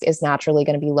the risk is naturally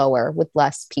going to be lower with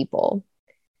less people.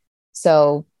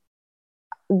 So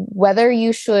whether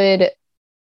you should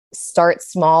start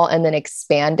small and then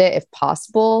expand it if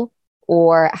possible,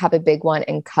 or have a big one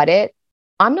and cut it,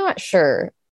 I'm not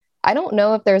sure. I don't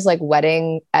know if there's like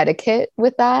wedding etiquette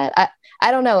with that.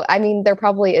 I don't know. I mean, there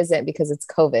probably isn't because it's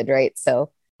COVID, right? So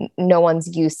no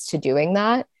one's used to doing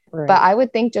that. Right. But I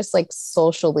would think just like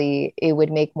socially, it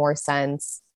would make more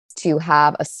sense to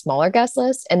have a smaller guest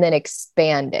list and then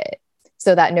expand it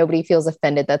so that nobody feels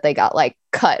offended that they got like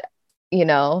cut,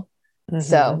 Mm-hmm.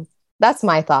 So that's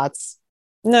my thoughts.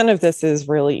 None of this is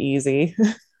really easy.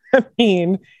 I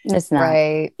mean, It's not.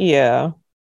 Right. Yeah.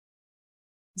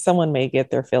 Someone may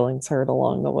get their feelings hurt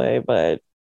along the way, but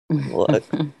look.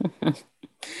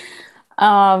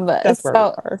 That's where we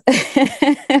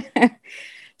are.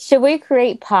 Should we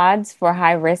create pods for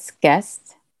high-risk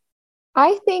guests?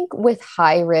 I think with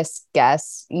high-risk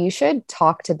guests, you should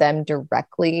talk to them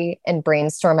directly and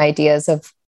brainstorm ideas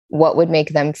of what would make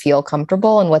them feel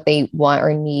comfortable and what they want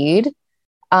or need.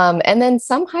 And then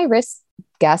some high-risk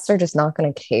guests are just not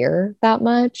going to care that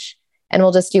much and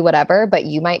will just do whatever, but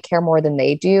you might care more than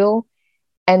they do.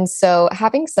 And so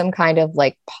having some kind of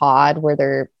like pod where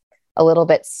they're a little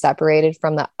bit separated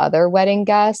from the other wedding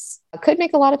guests could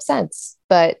make a lot of sense,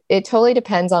 but it totally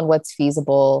depends on what's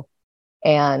feasible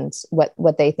and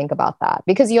what they think about that.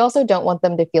 Because you also don't want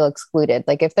them to feel excluded.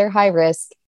 Like if they're high risk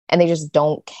and they just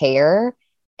don't care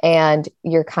and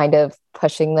you're kind of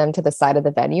pushing them to the side of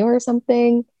the venue or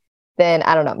something, then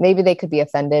I don't know, maybe they could be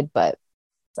offended, but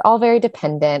it's all very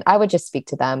dependent. I would just speak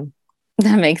to them.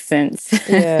 That makes sense.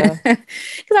 Yeah.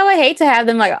 Because I would hate to have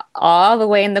them like all the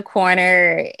way in the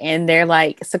corner and they're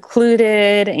like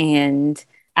secluded, and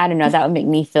I don't know, that would make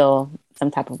me feel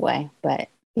some type of way. But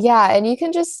yeah, and you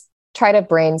can just try to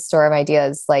brainstorm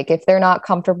ideas. Like if they're not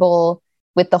comfortable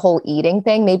with the whole eating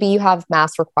thing, maybe you have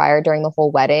masks required during the whole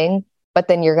wedding, but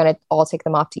then you're going to all take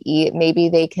them off to eat. Maybe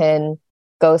they can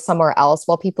go somewhere else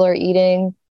while people are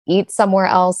eating, eat somewhere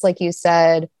else, like you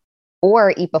said,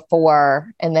 or eat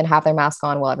before and then have their mask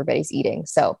on while everybody's eating.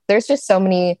 So there's just so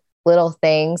many little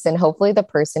things. And hopefully the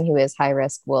person who is high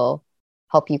risk will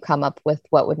help you come up with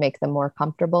what would make them more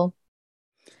comfortable.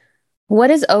 what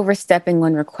is overstepping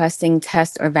when requesting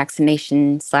test or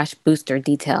vaccination/booster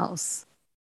details?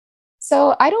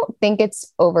 So I don't think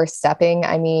it's overstepping.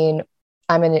 I mean,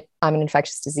 I'm an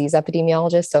infectious disease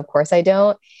epidemiologist, so of course I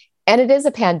don't. And it is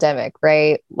a pandemic,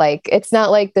 right? Like it's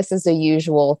not like this is a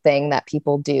usual thing that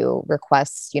people do,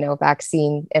 request,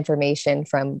 vaccine information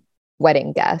from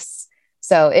wedding guests.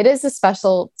 So it is a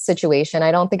special situation.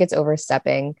 I don't think it's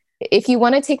overstepping. If you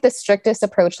want to take the strictest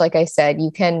approach, like I said, you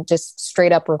can just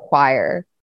straight up require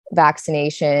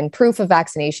vaccination, proof of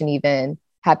vaccination, even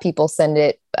have people send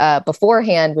it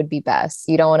beforehand would be best.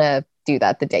 You don't want to do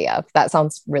that the day of. That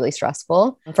sounds really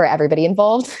stressful for everybody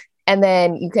involved. And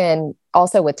then you can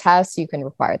also with tests, you can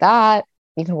require that.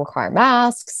 You can require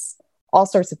masks, all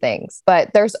sorts of things.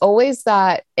 But there's always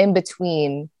that in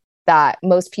between that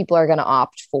most people are going to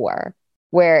opt for.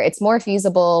 where it's more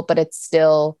feasible, but it's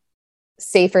still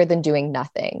safer than doing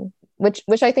nothing,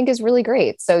 which I think is really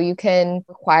great. So you can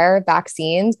require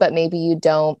vaccines, but maybe you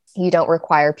don't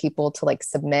require people to like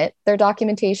submit their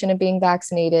documentation of being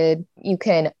vaccinated. You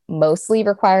can mostly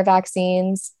require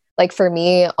vaccines. Like for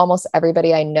me, almost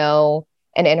everybody I know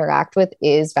and interact with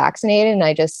is vaccinated, and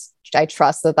I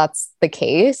trust that that's the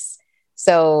case.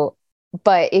 So,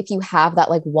 but if you have that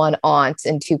like one aunt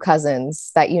and two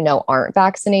cousins that you know aren't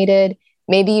vaccinated,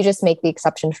 maybe you just make the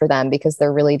exception for them because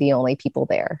they're really the only people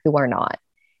there who are not.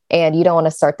 And you don't want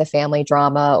to start the family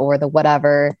drama or the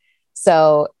whatever.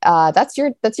 So that's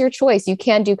your choice. You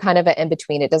can do kind of an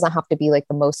in-between. It doesn't have to be like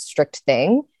the most strict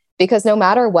thing, because no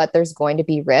matter what, there's going to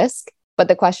be risk. But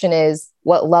the question is,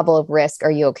 what level of risk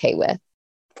are you okay with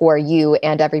for you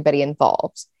and everybody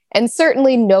involved? And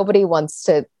certainly nobody wants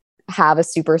to have a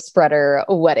super spreader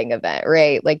wedding event,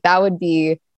 right? Like that'd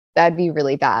be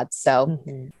really bad. So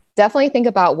definitely think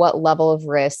about what level of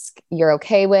risk you're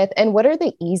okay with, and what are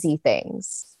the easy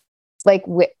things.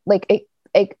 Requiring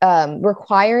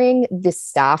the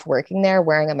staff working there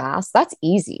wearing a mask, that's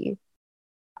easy.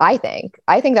 I think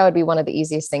that would be one of the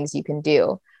easiest things you can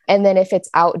do. And then if it's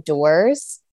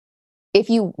outdoors, if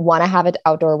you want to have an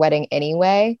outdoor wedding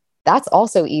anyway, that's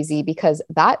also easy, because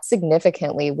that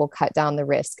significantly will cut down the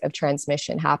risk of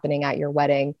transmission happening at your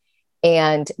wedding.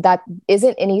 And that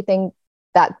isn't anything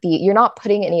that you're not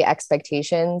putting any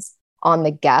expectations on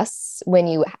the guests when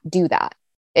you do that.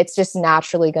 It's just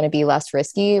naturally going to be less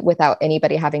risky without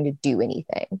anybody having to do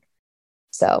anything.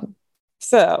 So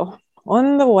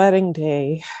on the wedding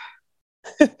day,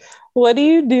 what do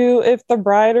you do if the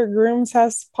bride or groom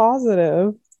tests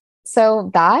positive? So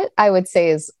that, I would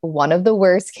say, is one of the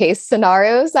worst case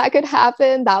scenarios that could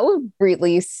happen. That would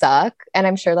really suck. And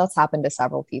I'm sure that's happened to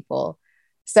several people.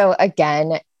 So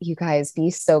again, you guys, be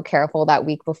so careful that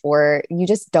week before. You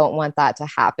just don't want that to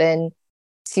happen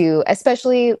to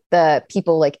especially the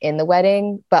people like in the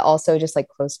wedding, but also just like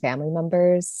close family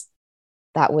members.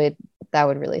 That would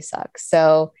really suck.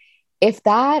 So if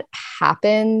that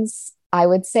happens, I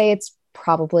would say it's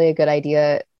probably a good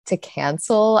idea to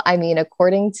cancel. I mean,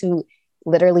 according to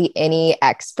literally any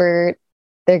expert,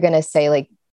 they're going to say, like,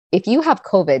 if you have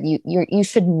COVID, you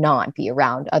should not be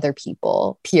around other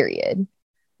people, period.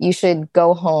 You should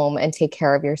go home and take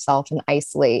care of yourself and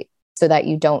isolate so that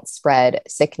you don't spread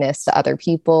sickness to other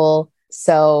people.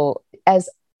 So as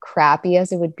crappy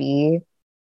as it would be,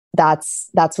 that's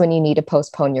when you need to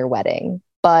postpone your wedding.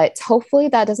 But hopefully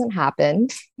that doesn't happen.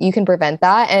 You can prevent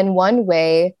that. And one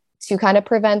way to kind of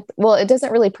prevent, well, it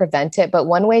doesn't really prevent it, but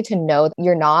one way to know that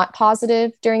you're not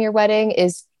positive during your wedding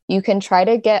is you can try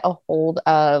to get a hold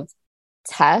of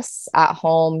tests at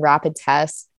home, rapid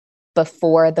tests,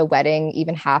 before the wedding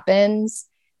even happens.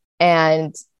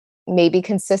 And maybe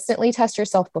consistently test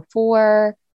yourself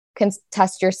before,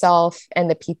 test yourself and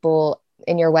the people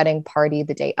in your wedding party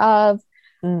the day of.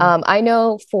 I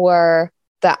know for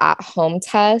the at-home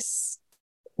tests,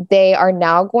 they are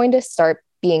now going to start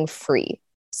being free.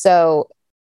 So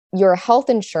your health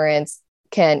insurance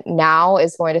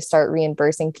is going to start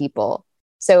reimbursing people.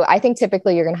 So I think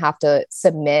typically you're going to have to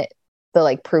submit the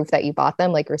like proof that you bought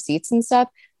them, like receipts and stuff.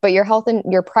 But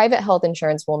your private health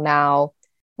insurance will now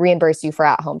reimburse you for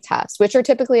at-home tests, which are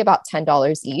typically about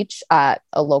 $10 each at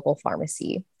a local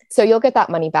pharmacy. So you'll get that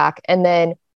money back. And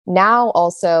then now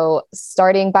also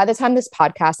starting by the time this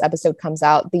podcast episode comes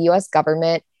out, the US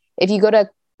government, if you go to,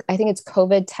 I think it's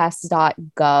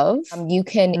covidtest.gov, you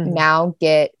can now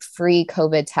get free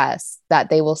COVID tests that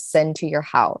they will send to your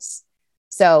house.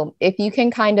 So if you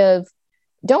can kind of,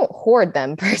 don't hoard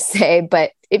them per se,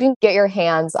 but if you can get your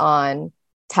hands on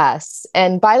tests,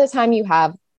 and by the time you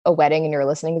have a wedding and you're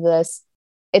listening to this,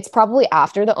 it's probably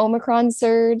after the Omicron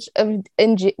surge in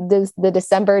the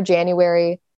December,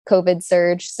 January COVID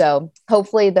surge. So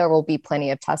hopefully there will be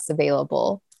plenty of tests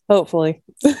available. Hopefully.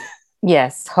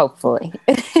 Yes, hopefully.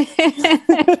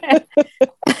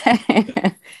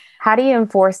 How do you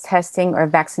enforce testing or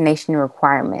vaccination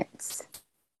requirements?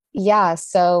 Yeah,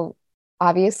 so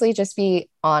obviously just be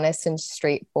honest and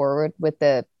straightforward with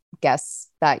the guests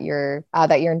that you're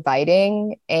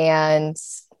inviting, and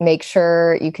make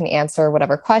sure you can answer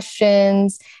whatever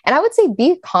questions. And I would say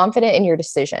be confident in your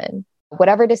decision.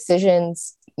 Whatever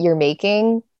decisions you're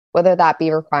making, whether that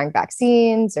be requiring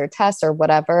vaccines or tests or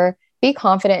whatever, be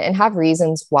confident and have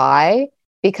reasons why,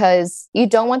 because you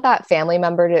don't want that family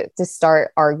member to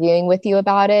start arguing with you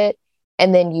about it,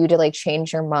 and then you to like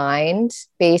change your mind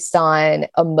based on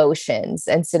emotions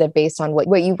instead of based on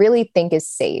what you really think is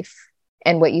safe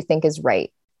and what you think is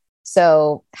right.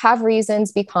 So have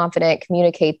reasons, be confident,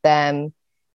 communicate them,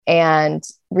 and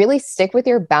really stick with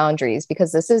your boundaries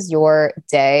because this is your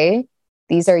day.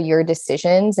 These are your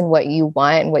decisions and what you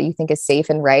want and what you think is safe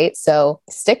and right. So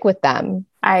stick with them.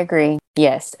 I agree.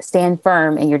 Yes. Stand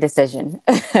firm in your decision.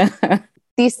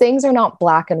 These things are not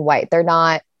black and white. They're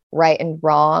not right and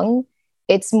wrong.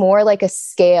 It's more like a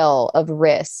scale of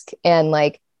risk, and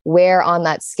like where on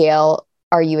that scale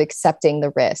are you accepting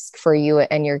the risk for you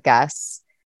and your guests?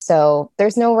 So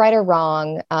there's no right or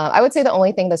wrong. I would say the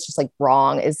only thing that's just like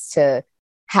wrong is to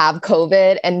have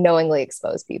COVID and knowingly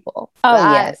expose people.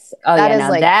 Oh, yes. Oh, that yeah. is Now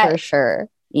like that, for sure.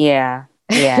 yeah.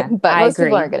 Yeah. But I most agree.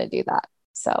 people aren't going to do that.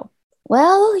 So,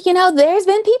 well, there's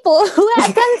been people who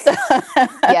have done so.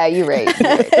 yeah, you're right.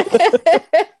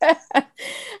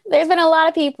 There's been a lot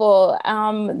of people.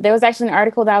 There was actually an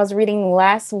article that I was reading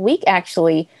last week,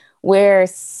 actually, where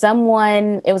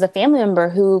it was a family member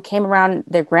who came around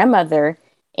their grandmother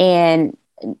and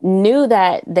knew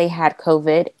that they had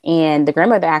COVID, and the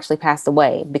grandmother actually passed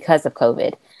away because of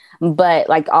COVID. But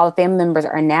like all the family members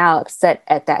are now upset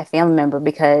at that family member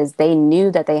because they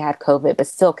knew that they had COVID, but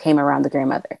still came around the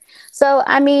grandmother. So,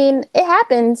 I mean, it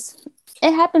happens.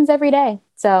 It happens every day.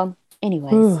 So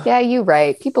anyways. Yeah, you're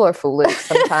right. People are foolish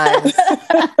sometimes.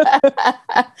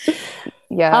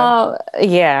 Yeah.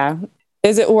 Yeah.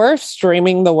 Is it worth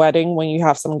streaming the wedding when you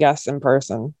have some guests in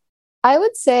person? I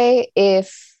would say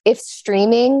if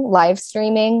live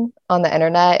streaming on the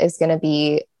internet is going to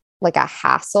be like a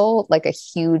hassle, like a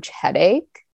huge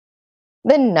headache,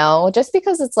 then no, just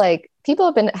because it's like people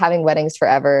have been having weddings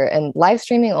forever and live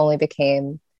streaming only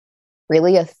became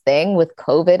really a thing with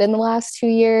COVID in the last 2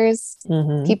 years.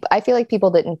 Mm-hmm. I feel like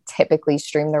people didn't typically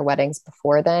stream their weddings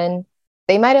before then.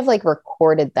 They might have like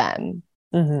recorded them,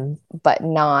 but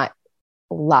not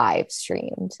live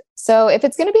streamed. So if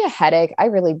it's going to be a headache,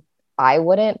 I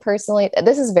wouldn't personally.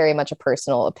 This is very much a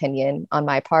personal opinion on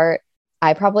my part.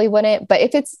 I probably wouldn't, but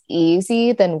if it's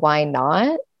easy, then why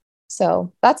not?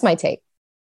 So that's my take.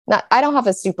 I don't have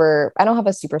a super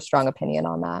strong opinion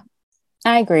on that.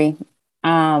 I agree.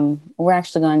 We're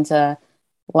actually going to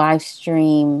live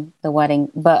stream the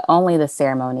wedding, but only the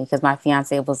ceremony, because my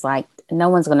fiance was like, no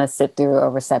one's going to sit through a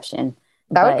reception.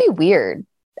 That would be weird.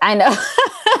 I know.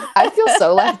 I feel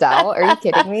so left out. Are you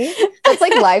kidding me? It's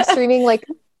like live streaming like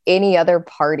any other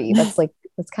party. That's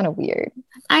kind of weird.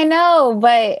 I know,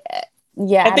 but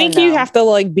yeah. I think you have to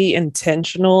like be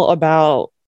intentional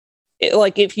about it.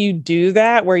 Like if you do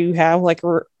that where you have like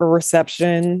a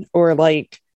reception or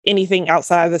like anything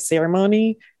outside of the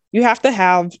ceremony, you have to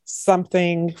have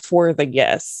something for the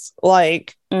guests.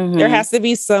 Like there has to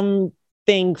be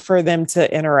something for them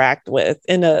to interact with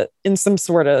in some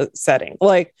sort of setting.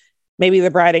 Like maybe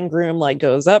the bride and groom like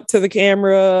goes up to the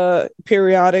camera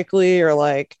periodically, or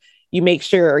like you make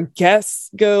sure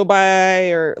guests go by,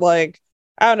 or like,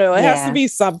 I don't know. It has to be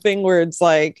something where it's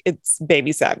like, it's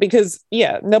babysat, because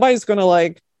nobody's going to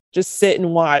like just sit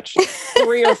and watch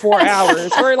 3 or 4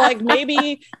 hours, or like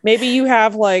maybe you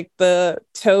have like the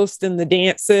toast and the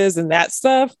dances and that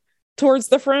stuff towards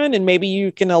the front, and maybe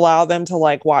you can allow them to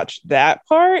like watch that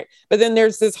part. But then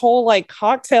there's this whole like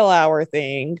cocktail hour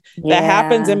thing that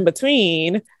happens in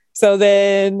between. So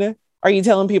then are you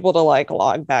telling people to like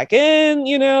log back in,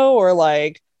 or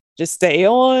like just stay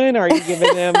on? Are you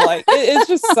giving them like it's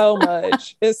just so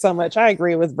much. It's so much. I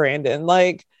agree with Brandon.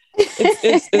 Like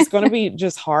it's going to be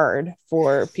just hard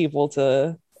for people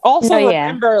to also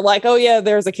remember like, oh yeah,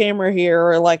 there's a camera here,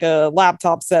 or like a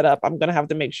laptop setup. I'm going to have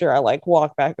to make sure I like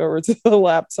walk back over to the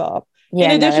laptop. In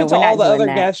addition to all the other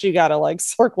guests you got to like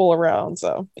circle around.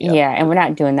 So and we're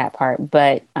not doing that part.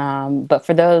 But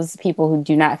for those people who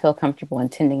do not feel comfortable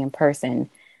attending in person,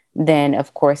 then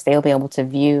of course they'll be able to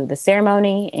view the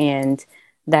ceremony, and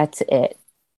that's it.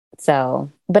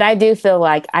 So, but I do feel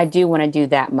like I do want to do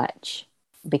that much,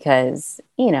 because,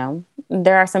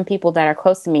 there are some people that are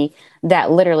close to me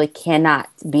that literally cannot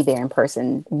be there in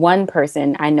person. One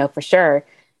person I know for sure,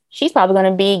 she's probably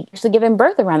going to be actually giving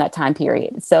birth around that time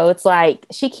period. So it's like,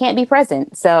 she can't be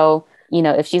present. So,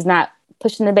 if she's not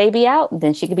pushing the baby out,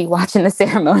 then she could be watching the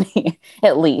ceremony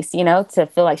at least, to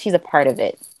feel like she's a part of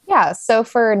it. Yeah. So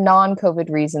for non-COVID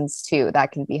reasons too,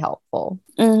 that can be helpful.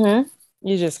 Mm-hmm.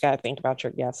 You just got to think about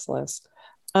your guest list.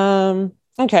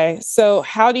 Okay. So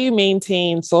how do you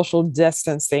maintain social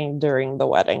distancing during the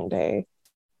wedding day?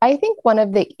 I think one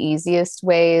of the easiest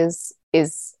ways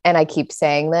is, and I keep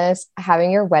saying this,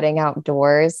 having your wedding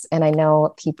outdoors. And I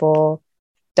know people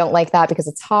don't like that because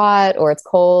it's hot or it's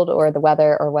cold or the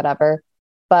weather or whatever.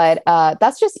 But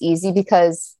that's just easy,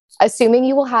 because assuming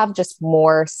you will have just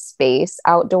more space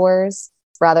outdoors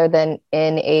rather than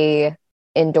in a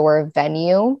indoor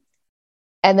venue,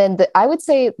 And then I would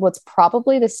say what's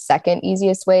probably the second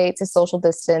easiest way to social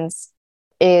distance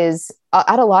is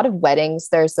at a lot of weddings,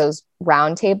 there's those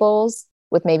round tables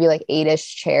with maybe like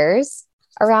 8-ish chairs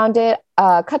around it.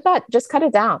 Just cut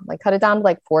it down, like cut it down to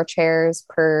like 4 chairs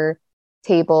per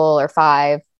table or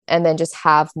 5, and then just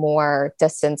have more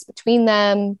distance between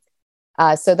them,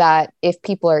 so that if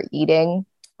people are eating,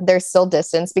 there's still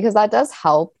distance, because that does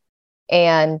help.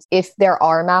 And if there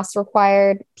are masks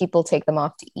required, people take them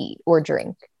off to eat or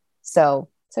drink. So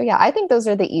yeah, I think those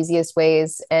are the easiest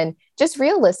ways. And just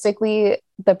realistically,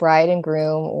 the bride and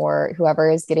groom or whoever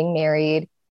is getting married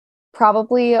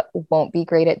probably won't be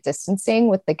great at distancing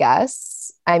with the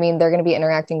guests. I mean, they're going to be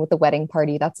interacting with the wedding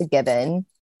party. That's a given.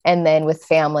 And then with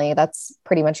family, that's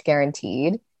pretty much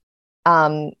guaranteed.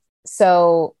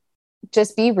 So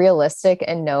just be realistic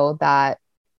and know that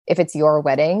if it's your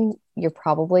wedding, you're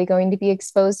probably going to be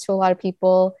exposed to a lot of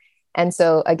people. And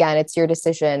so again, it's your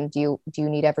decision. Do you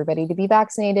need everybody to be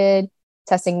vaccinated,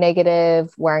 testing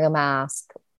negative, wearing a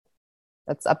mask?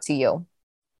 That's up to you.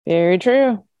 Very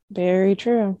true. Very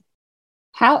true.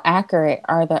 How accurate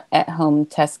are the at-home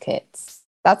test kits?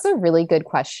 That's a really good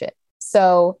question.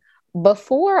 So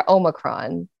before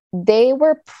Omicron, they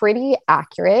were pretty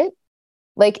accurate.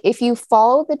 Like if you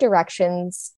follow the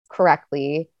directions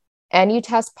correctly and you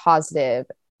test positive,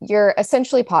 you're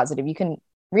essentially positive. You can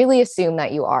really assume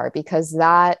that you are, because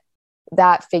that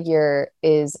figure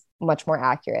is much more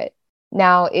accurate.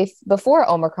 Now, if before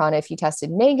Omicron, if you tested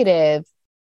negative,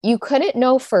 you couldn't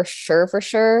know for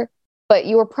sure, but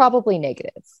you were probably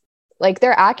negative. Like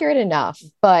they're accurate enough.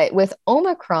 But with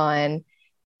Omicron,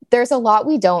 there's a lot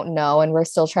we don't know and we're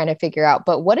still trying to figure out.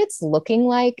 But what it's looking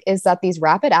like is that these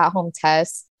rapid at-home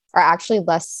tests are actually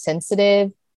less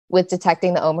sensitive with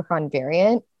detecting the Omicron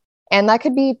variant. And that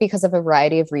could be because of a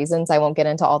variety of reasons. I won't get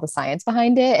into all the science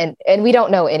behind it. And we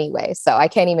don't know anyway, so I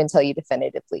can't even tell you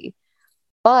definitively.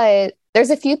 But there's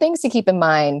a few things to keep in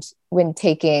mind when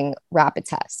taking rapid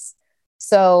tests.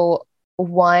 So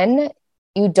one,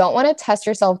 you don't want to test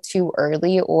yourself too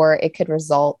early, or it could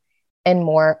result in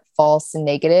more false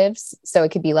negatives. So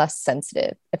it could be less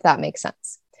sensitive, if that makes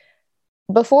sense.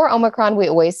 Before Omicron, we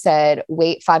always said,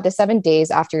 wait 5 to 7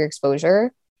 days after your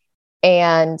exposure.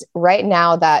 And right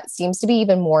now that seems to be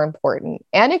even more important.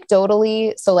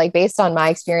 Anecdotally, so like based on my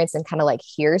experience and kind of like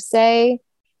hearsay,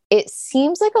 it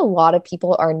seems like a lot of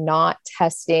people are not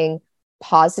testing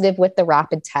positive with the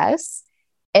rapid tests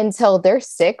until they're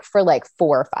sick for like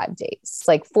 4 or 5 days,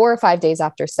 like 4 or 5 days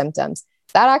after symptoms.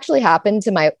 That actually happened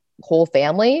to my whole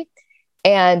family.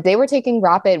 And they were taking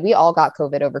rapid. We all got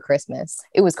COVID over Christmas.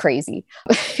 It was crazy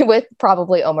with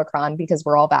probably Omicron because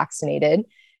we're all vaccinated.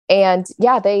 And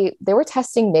yeah, they were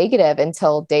testing negative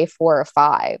until day 4 or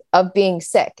 5 of being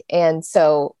sick. And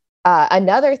so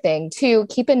another thing too,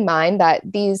 keep in mind that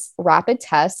these rapid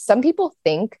tests, some people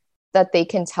think that they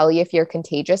can tell you if you're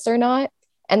contagious or not.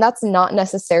 And that's not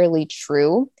necessarily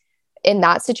true. In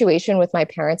that situation with my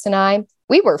parents and I,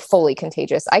 we were fully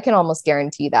contagious. I can almost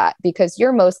guarantee that, because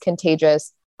you're most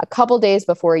contagious a couple days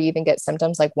before you even get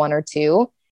symptoms, like 1 or 2.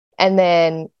 And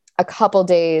then a couple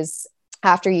days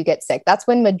after you get sick, that's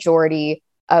when majority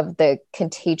of the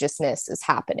contagiousness is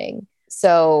happening.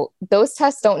 So those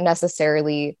tests don't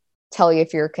necessarily tell you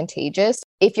if you're contagious.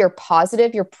 If you're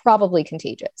positive, you're probably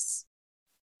contagious.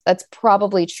 That's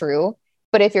probably true.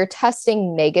 But if you're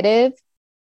testing negative,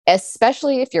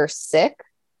 especially if you're sick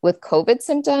with COVID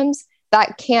symptoms,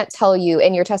 that can't tell you,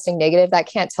 and you're testing negative, that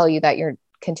can't tell you that you're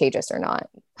contagious or not.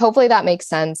 Hopefully that makes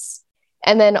sense.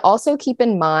 And then also keep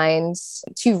in mind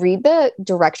to read the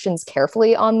directions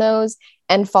carefully on those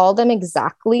and follow them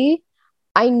exactly.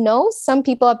 I know some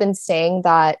people have been saying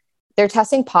that they're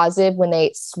testing positive when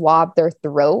they swab their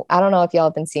throat. I don't know if y'all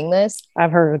have been seeing this.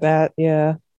 I've heard of that.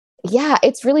 Yeah. Yeah,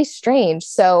 it's really strange.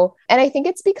 So, and I think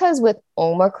it's because with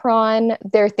Omicron,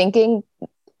 they're thinking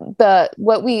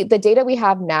the data we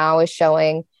have now is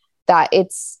showing that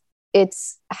it's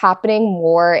happening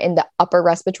more in the upper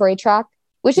respiratory tract,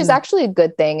 which is actually a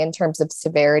good thing in terms of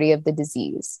severity of the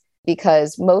disease,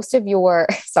 because most of your,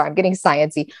 sorry, I'm getting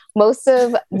sciencey, most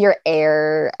of your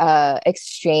air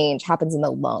exchange happens in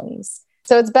the lungs.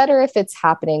 So it's better if it's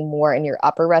happening more in your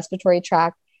upper respiratory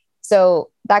tract. So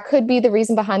that could be the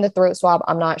reason behind the throat swab.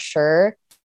 I'm not sure.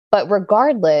 But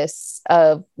regardless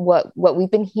of what we've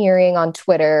been hearing on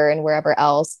Twitter and wherever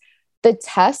else,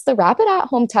 the rapid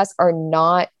at-home tests are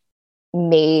not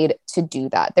made to do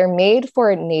that. They're made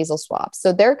for nasal swabs.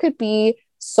 So there could be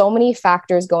so many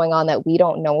factors going on that we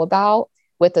don't know about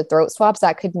with the throat swabs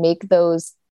that could make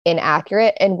those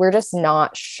inaccurate. And we're just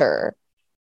not sure.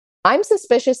 I'm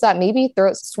suspicious that maybe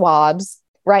throat swabs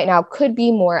right now could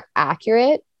be more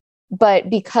accurate But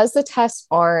because the tests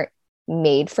aren't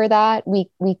made for that,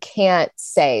 we can't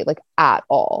say like at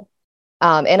all.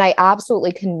 And I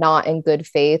absolutely cannot in good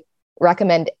faith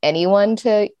recommend anyone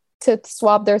to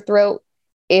swab their throat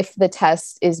if the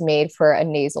test is made for a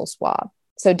nasal swab.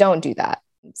 So don't do that.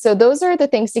 So those are the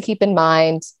things to keep in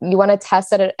mind. You want to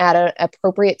test at an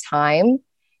appropriate time.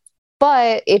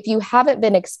 But if you haven't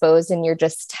been exposed and you're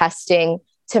just testing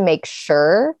to make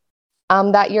sure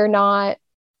that you're not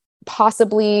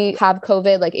possibly have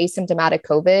COVID, like asymptomatic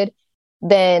COVID,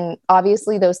 then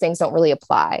obviously those things don't really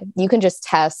apply. You can just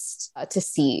test to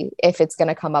see if it's going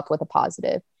to come up with a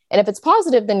positive. And if it's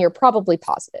positive, then you're probably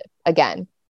positive again.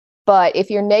 But if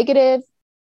you're negative,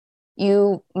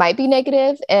 you might be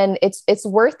negative, and it's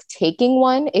worth taking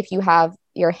one if you have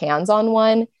your hands on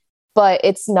one, but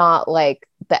it's not like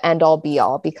the end all be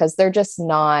all, because they're just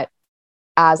not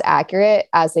as accurate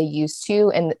as they used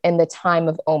to in the time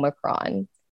of Omicron.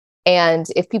 And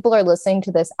if people are listening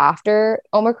to this after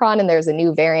Omicron and there's a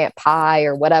new variant Pi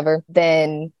or whatever,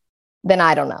 then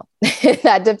I don't know.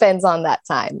 That depends on that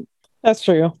time. That's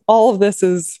true. All of this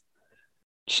is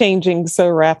changing so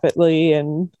rapidly,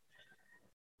 and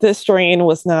this strain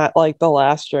was not like the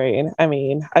last strain. I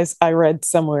mean, I read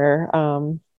somewhere,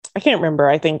 I can't remember,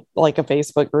 I think like a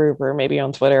Facebook group or maybe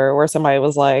on Twitter, where somebody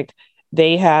was like,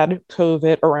 they had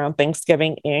COVID around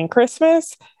Thanksgiving and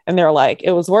Christmas. And they're like,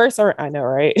 it was worse. Or I know,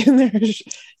 right? And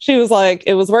she was like,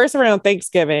 it was worse around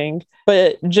Thanksgiving,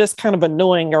 but just kind of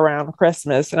annoying around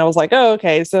Christmas. And I was like, oh,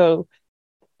 okay. So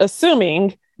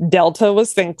assuming Delta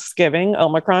was Thanksgiving,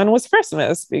 Omicron was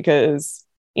Christmas, because,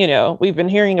 you know, we've been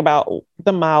hearing about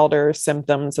the milder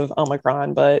symptoms of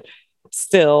Omicron, but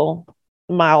still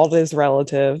mild is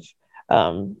relative.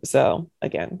 So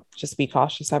again, just be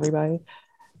cautious, everybody.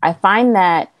 I find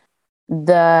that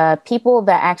the people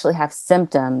that actually have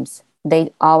symptoms,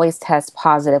 they always test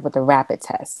positive with a rapid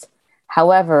test.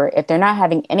 However, if they're not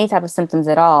having any type of symptoms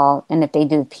at all, and if they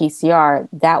do PCR,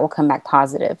 that will come back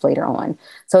positive later on.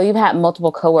 So you've had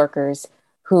multiple coworkers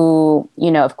who,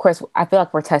 you know, of course, I feel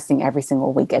like we're testing every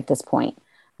single week at this point.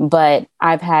 But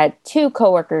I've had 2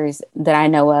 coworkers that I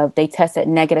know of, they tested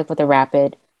negative with a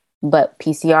rapid, but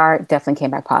PCR definitely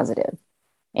came back positive.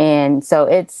 And so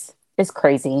it's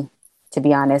crazy, to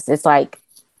be honest. It's like,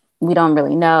 we don't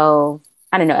really know.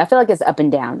 I don't know. I feel like it's up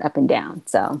and down, up and down.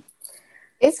 So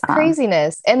it's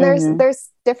craziness. And there's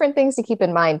different things to keep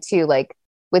in mind too. Like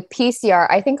with PCR,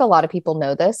 I think a lot of people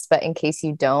know this, but in case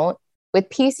you don't, with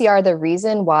PCR, the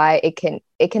reason why it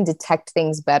can detect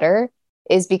things better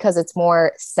is because it's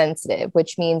more sensitive,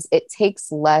 which means it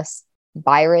takes less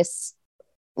virus,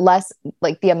 less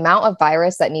like the amount of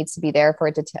virus that needs to be there for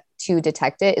it to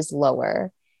detect it is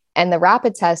lower. And the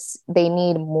rapid tests, they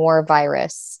need more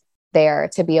virus there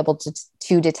to be able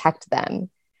to detect them.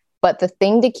 But the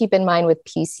thing to keep in mind with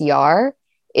PCR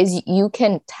is you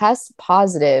can test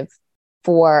positive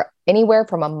for anywhere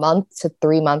from a month to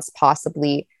 3 months,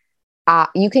 possibly.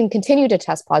 You can continue to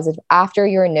test positive after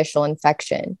your initial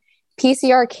infection.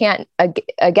 PCR can't,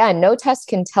 again, no test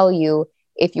can tell you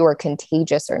if you're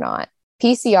contagious or not.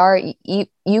 PCR,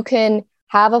 you can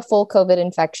have a full COVID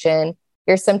infection.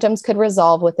 Your symptoms could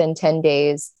resolve within 10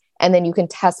 days, and then you can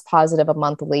test positive a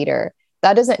month later.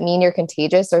 That doesn't mean you're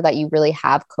contagious or that you really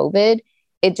have COVID.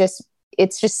 It's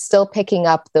just still picking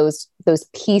up those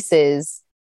pieces,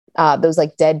 those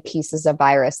like dead pieces of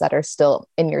virus that are still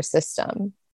in your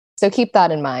system. So keep that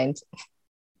in mind.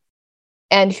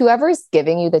 And whoever's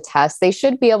giving you the test, they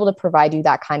should be able to provide you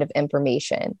that kind of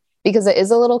information, because it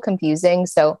is a little confusing.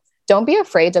 So don't be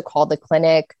afraid to call the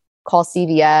clinic, call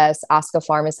CVS, ask a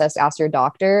pharmacist, ask your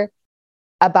doctor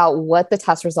about what the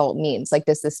test result means. Like,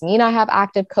 does this mean I have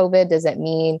active COVID? Does it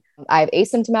mean I have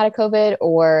asymptomatic COVID,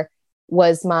 or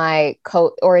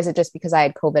or is it just because I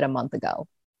had COVID a month ago?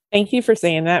 Thank you for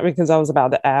saying that, because I was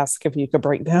about to ask if you could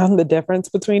break down the difference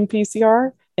between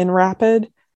PCR and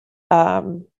rapid.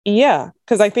 Yeah,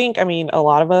 because I mean, a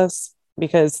lot of us,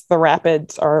 because the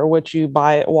rapids are what you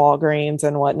buy at Walgreens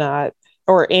and whatnot,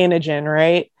 or Antigen,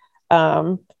 right?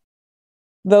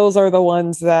 Those are the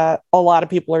ones that a lot of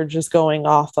people are just going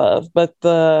off of. But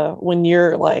when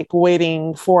you're like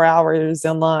waiting 4 hours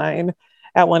in line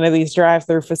at one of these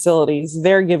drive-through facilities,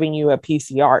 they're giving you a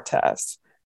PCR test,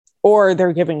 or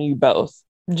they're giving you both,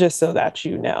 just so that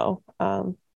you know.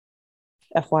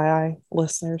 FYI,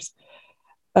 listeners.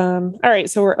 All right,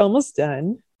 so we're almost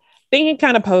done. Thinking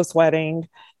kind of post-wedding,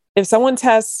 if someone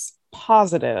tests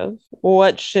positive,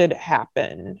 what should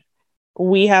happen?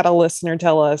 We had a listener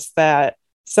tell us that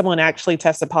someone actually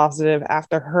tested positive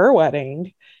after her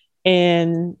wedding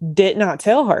and did not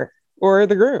tell her or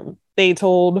the groom. They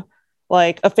told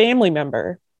like a family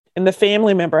member. and the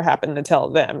family member happened to tell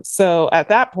them. So at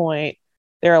that point,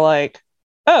 they're like,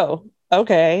 oh,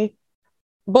 okay.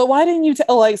 But why didn't you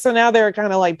tell? Like, so now they're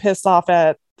kind of like pissed off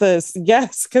at this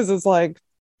guest because it's like,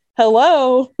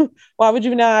 hello, why would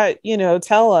you not,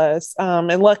 tell us?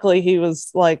 And luckily he was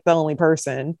like the only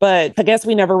person. But I guess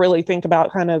we never really think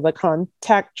about kind of the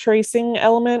contact tracing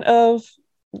element of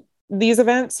these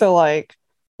events. So like,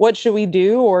 what should we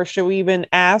do? Or should we even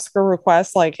ask or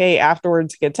request like, hey,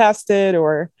 afterwards get tested,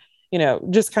 or,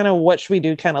 just kind of what should we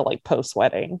do kind of like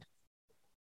post-wedding?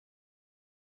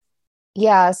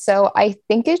 Yeah, so I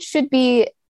think it should be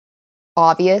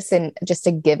obvious and just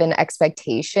a given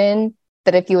expectation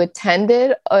that if you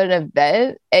attended an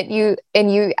event and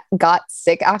you got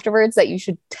sick afterwards, that you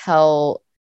should tell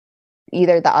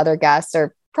either the other guests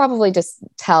or probably just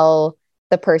tell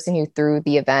the person who threw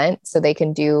the event so they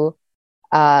can do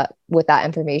with that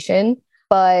information.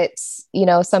 But,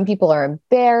 some people are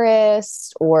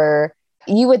embarrassed, or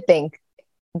you would think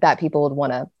that people would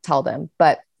want to tell them.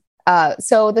 But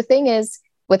so the thing is,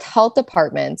 with health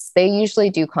departments, they usually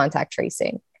do contact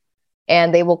tracing,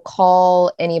 and they will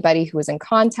call anybody who was in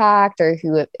contact or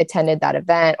who attended that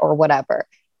event or whatever.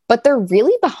 But they're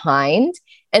really behind.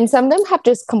 And some of them have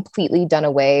just completely done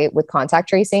away with contact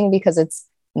tracing because it's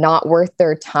not worth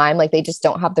their time. Like, they just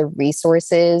don't have the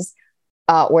resources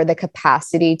or the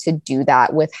capacity to do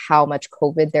that with how much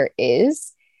COVID there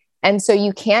is. And so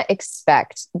you can't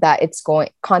expect that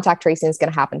contact tracing is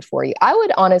going to happen for you. I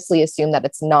would honestly assume that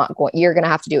it's not you're going to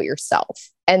have to do it yourself.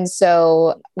 And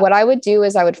so what I would do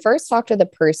is I would first talk to the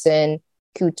person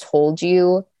who told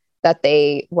you that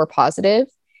they were positive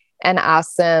and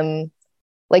ask them,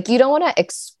 like, you don't want to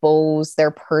expose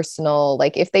their personal,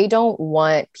 like, if they don't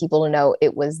want people to know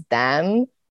it was them,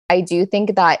 I do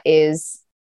think that is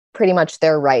pretty much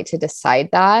their right to decide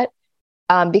that.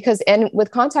 And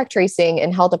with contact tracing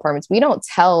in health departments, we don't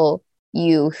tell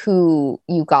you who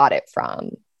you got it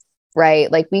from,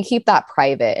 right? Like, we keep that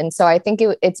private. And so I think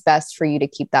it's best for you to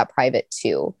keep that private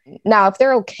too. Now, if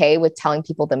they're okay with telling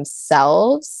people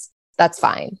themselves, that's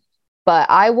fine. But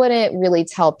I wouldn't really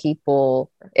tell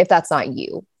people if that's not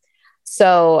you.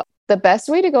 So the best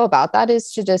way to go about that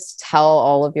is to just tell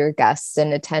all of your guests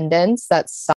in attendance that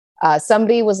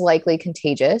somebody was likely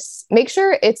contagious. Make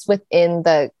sure it's within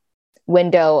the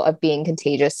window of being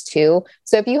contagious too.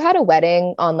 So if you had a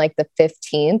wedding on like the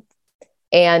 15th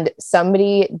and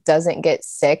somebody doesn't get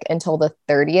sick until the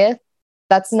 30th,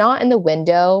 that's not in the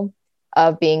window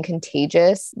of being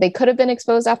contagious. They could have been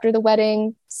exposed after the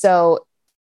wedding. So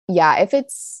yeah, if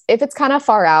it's kind of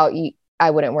far out,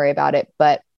 I wouldn't worry about it,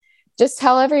 but just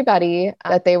tell everybody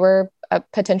that they were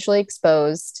potentially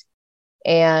exposed,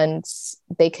 and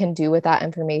they can do with that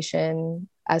information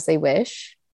as they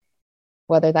wish,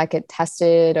 whether that get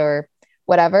tested or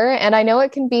whatever. And I know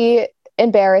it can be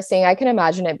embarrassing. I can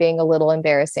imagine it being a little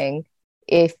embarrassing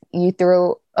if you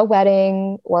threw a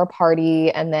wedding or a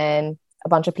party and then a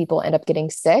bunch of people end up getting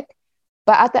sick.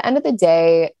 But at the end of the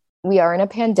day, we are in a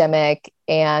pandemic,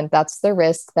 and that's the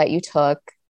risk that you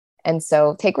took. And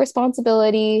so take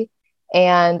responsibility.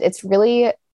 And it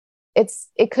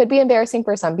could be embarrassing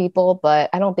for some people, but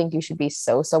I don't think you should be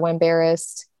so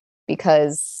embarrassed,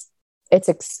 because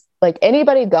it's like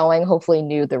anybody going hopefully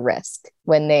knew the risk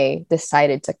when they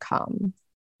decided to come.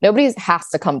 Nobody has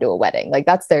to come to a wedding. Like,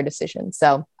 that's their decision.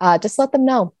 So just let them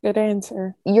know. Good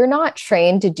answer. You're not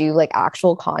trained to do like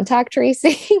actual contact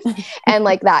tracing and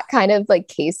like that kind of like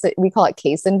case, we call it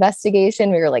case investigation,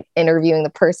 where you're like interviewing the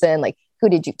person, like, who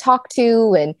did you talk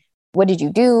to and what did you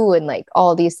do? And like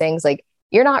all these things, like,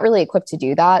 you're not really equipped to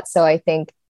do that. So I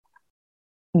think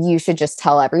you should just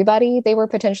tell everybody they were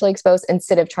potentially exposed,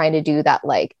 instead of trying to do that,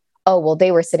 like, oh, well,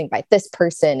 they were sitting by this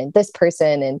person and this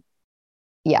person. And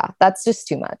yeah, that's just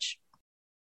too much.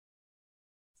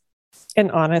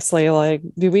 And honestly, like,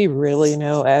 do we really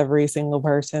know every single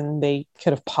person they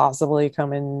could have possibly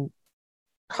come in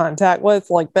contact with?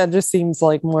 Like, that just seems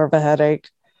like more of a headache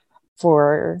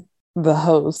for the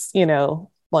host,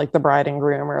 like the bride and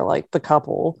groom or like the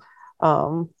couple,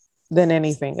 than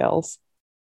anything else.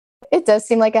 It does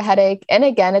seem like a headache. And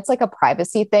again, it's like a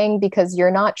privacy thing, because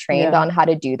you're not trained on how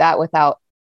to do that without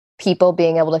people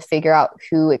being able to figure out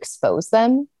who exposed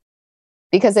them.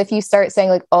 Because if you start saying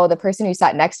like, oh, the person who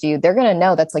sat next to you, they're going to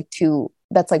know that's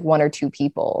like one or two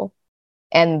people,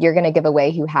 and you're going to give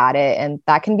away who had it. And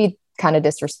that can be kind of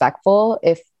disrespectful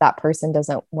if that person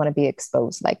doesn't want to be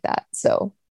exposed like that.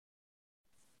 So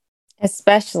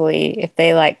especially if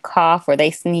they like cough or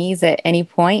they sneeze at any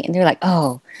point and they're like,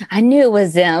 oh, I knew it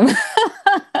was them.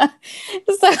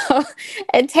 So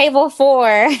at table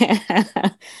 4,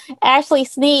 Ashley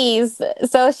sneezed.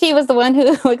 So she was the one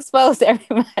who exposed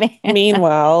everybody.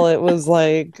 Meanwhile, it was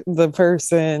like the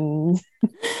person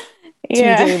two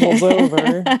tables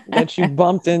over that you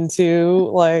bumped into,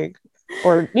 like,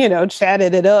 or, you know,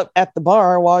 chatted it up at the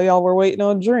bar while y'all were waiting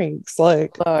on drinks.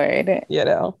 Like, Lord. you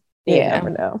know, you never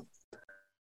know.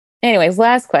 Anyways,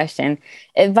 last question.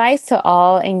 Advice to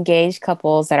all engaged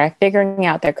couples that are figuring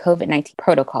out their COVID-19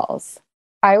 protocols.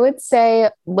 I would say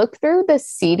look through the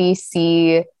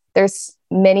CDC. There's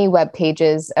many web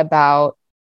pages about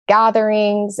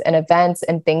gatherings and events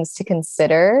and things to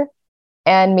consider.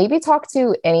 And maybe talk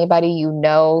to anybody you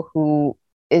know who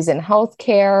is in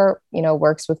healthcare, you know,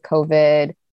 works with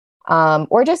COVID.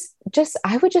 Or just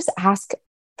I would just ask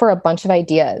for a bunch of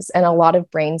ideas and a lot of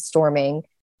brainstorming,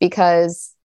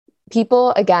 because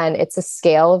people, again, it's a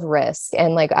scale of risk.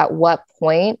 And like, at what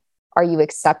point are you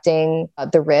accepting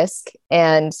the risk?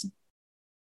 And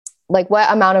like,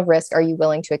 what amount of risk are you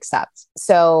willing to accept?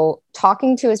 So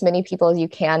talking to as many people as you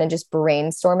can and just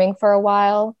brainstorming for a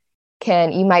while,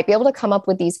 you might be able to come up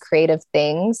with these creative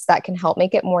things that can help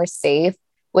make it more safe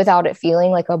without it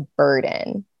feeling like a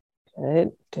burden.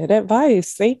 Good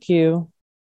advice. Thank you.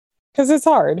 Because it's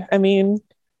hard. I mean,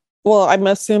 well, I'm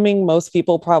assuming most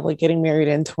people probably getting married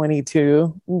in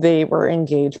 22, they were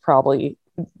engaged probably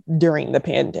during the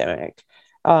pandemic.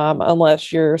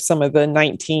 Unless you're some of the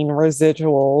 19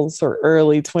 residuals or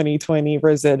early 2020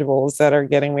 residuals that are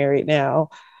getting married now,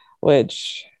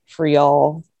 which for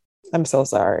y'all, I'm so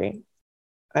sorry.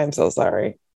 I'm so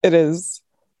sorry. It is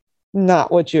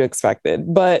not what you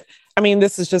expected. But I mean,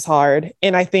 this is just hard.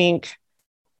 And I think,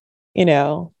 you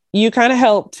know, you kind of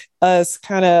helped us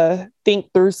kind of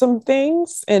think through some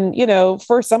things. And, you know,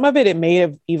 for some of it, it may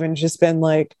have even just been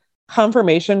like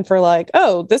confirmation for like,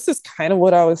 oh, this is kind of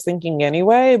what I was thinking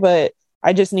anyway, but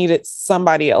I just needed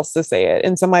somebody else to say it.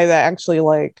 And somebody that actually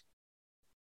like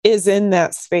is in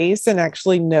that space and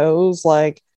actually knows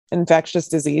like infectious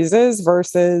diseases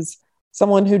versus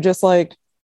someone who just like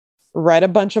read a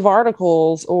bunch of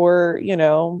articles or, you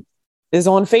know, is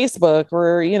on Facebook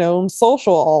or, you know,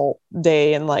 social all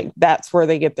day. And like, that's where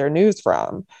they get their news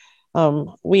from.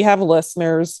 We have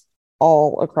listeners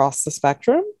all across the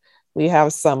spectrum. We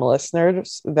have some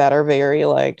listeners that are very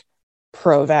like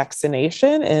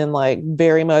pro-vaccination and like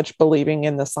very much believing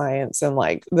in the science and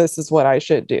like, this is what I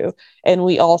should do. And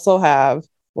we also have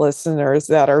listeners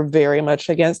that are very much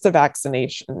against the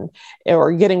vaccination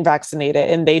or getting vaccinated,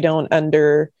 and they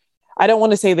I don't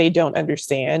want to say they don't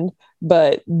understand,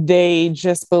 but they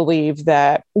just believe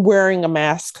that wearing a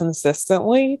mask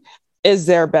consistently is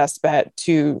their best bet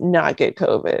to not get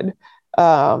COVID.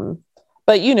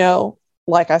 But, you know,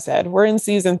 like I said, we're in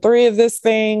season 3 of this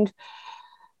thing.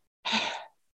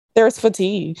 There's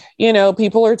fatigue, you know,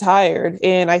 people are tired.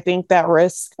 And I think that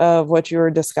risk of what you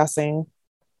were discussing,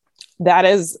 that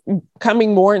is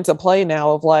coming more into play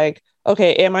now of like,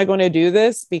 okay, am I going to do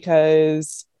this?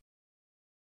 Because,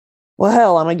 well,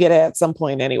 hell, I'm going to get it at some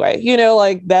point anyway. You know,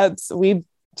 like Tania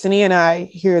and I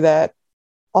hear that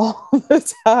all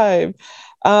the time.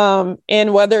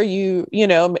 And whether you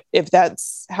know, if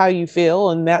that's how you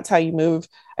feel and that's how you move,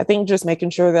 I think just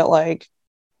making sure that like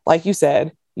you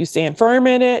said, you stand firm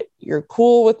in it, you're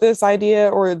cool with this idea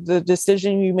or the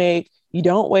decision you make, you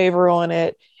don't waver on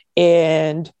it.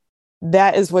 And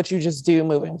that is what you just do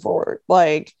moving forward.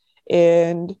 Like,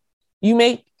 and you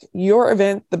make your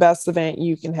event the best event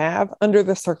you can have under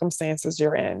the circumstances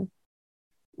you're in,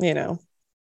 you know.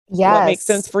 Yes. What makes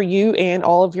sense for you and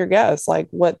all of your guests, like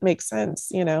what makes sense,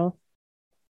 you know?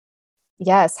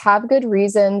 Yes. Have good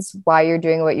reasons why you're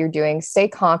doing what you're doing. Stay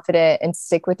confident and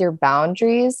stick with your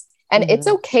boundaries. And it's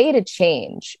okay to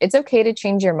change. It's okay to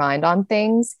change your mind on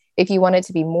things if you want it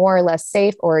to be more or less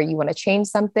safe or you want to change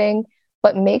something,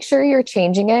 but make sure you're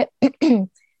changing it.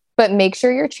 But make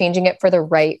sure you're changing it for the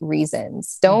right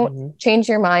reasons. Don't change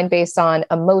your mind based on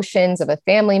emotions of a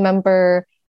family member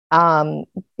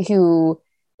who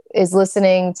is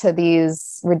listening to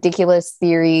these ridiculous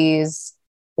theories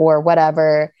or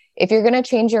whatever. If you're going to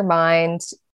change your mind,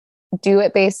 do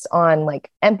it based on like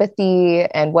empathy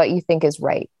and what you think is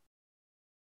right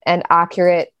and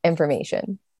accurate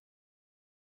information.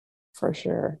 For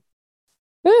sure.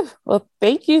 Whew. Well,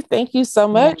 thank you. Thank you so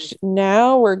much. Yeah.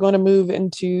 Now we're going to move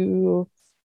into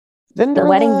vendor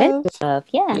wedding love. Vendor love.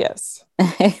 Yeah. Yes.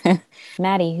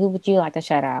 Maddie, who would you like to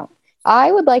shout out?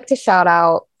 I would like to shout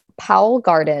out Powell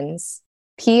Gardens,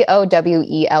 Powell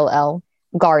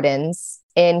Gardens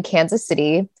in Kansas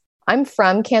City. I'm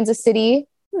from Kansas City.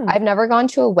 I've never gone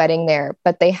to a wedding there,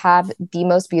 but they have the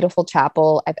most beautiful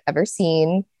chapel I've ever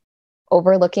seen,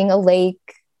 overlooking a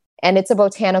lake. and it's a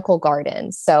botanical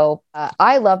garden. So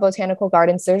I love botanical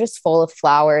gardens. They're just full of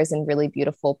flowers and really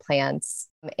beautiful plants.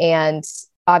 And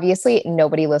obviously,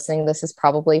 nobody listening to this is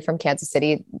probably from Kansas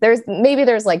City. There's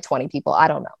like 20 people. I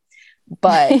don't know.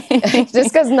 But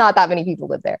just because not that many people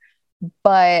live there.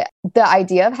 But the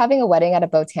idea of having a wedding at a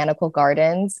botanical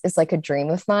gardens is like a dream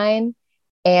of mine.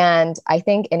 And I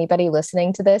think anybody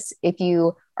listening to this, if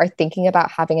you are thinking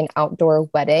about having an outdoor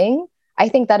wedding, I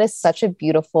think that is such a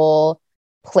beautiful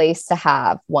place to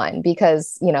have one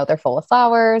because, you know, they're full of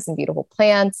flowers and beautiful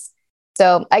plants.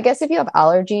 So I guess if you have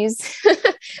allergies,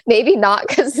 maybe not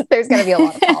because there's going to be a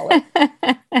lot of pollen.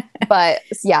 But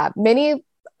yeah, many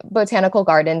botanical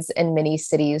gardens in many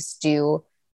cities do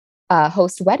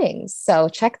host weddings. So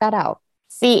check that out.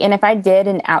 See, and if I did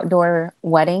an outdoor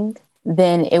wedding,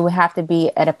 then it would have to be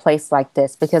at a place like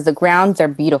this because the grounds are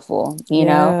beautiful, you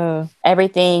know,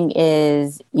 everything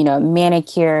is, you know,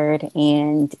 manicured.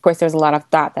 And of course, there's a lot of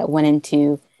thought that went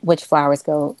into which flowers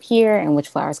go here and which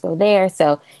flowers go there.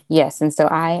 So yes. And so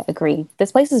I agree.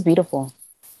 This place is beautiful.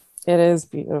 It is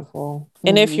beautiful.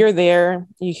 And if you're there,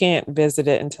 you can't visit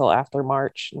it until after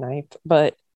March 9th,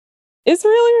 but it's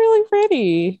really, really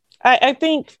pretty. I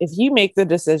think if you make the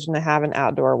decision to have an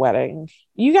outdoor wedding,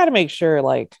 you got to make sure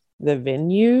like the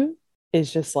venue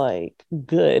is just like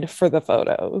good for the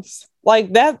photos.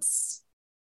 Like that's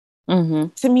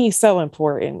to me so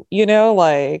important, you know,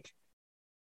 like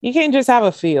you can't just have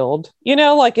a field, you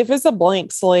know, like if it's a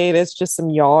blank slate, it's just some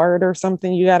yard or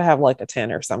something. You got to have like a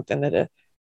tent or something to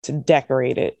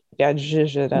decorate it. You got to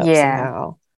zhuzh it up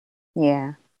somehow.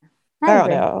 Yeah. I don't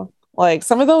know. Like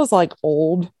some of those like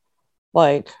old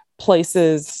like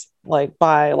places like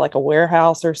by like a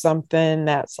warehouse or something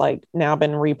that's like now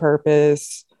been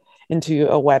repurposed into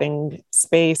a wedding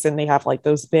space, and they have like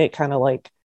those big kind of like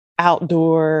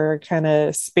outdoor kind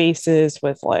of spaces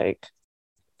with like,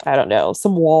 I don't know,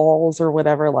 some walls or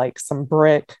whatever, like some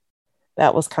brick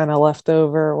that was kind of left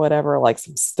over or whatever, like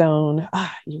some stone.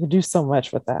 You could do so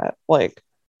much with that. Like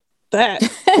that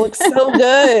looks so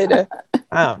good.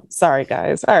 Sorry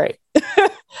guys. All right.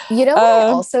 You know what I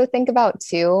also think about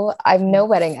too? I'm no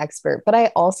wedding expert, but I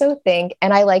also think,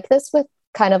 and I like this with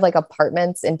kind of like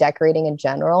apartments and decorating in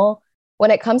general.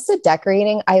 When it comes to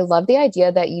decorating, I love the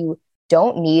idea that you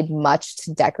don't need much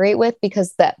to decorate with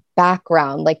because the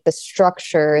background, like the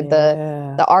structure,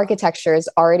 the architecture is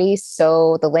already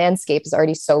the landscape is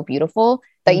already so beautiful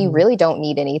that you really don't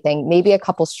need anything. Maybe a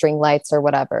couple string lights or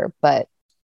whatever, but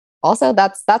also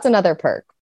that's another perk.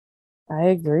 I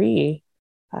agree.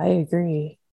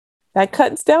 That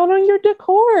cuts down on your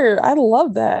decor. I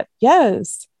love that.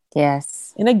 Yes.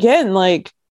 And again,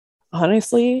 like,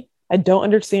 honestly, I don't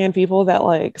understand people that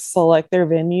like select their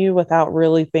venue without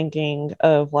really thinking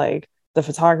of like the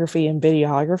photography and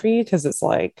videography, because it's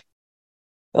like,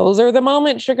 those are the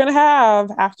moments you're going to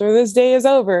have after this day is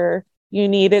over. You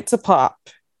need it to pop.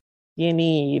 You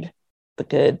need the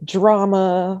good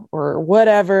drama or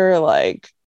whatever, like.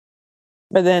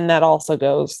 But then that also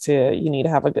goes to, you need to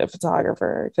have a good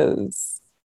photographer, because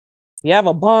you have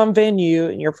a bomb venue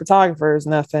and your photographer is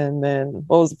nothing, then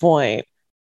what was the point?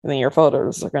 And then your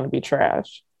photos are going to be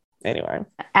trash. Anyway.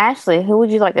 Ashley, who would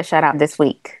you like to shout out this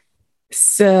week?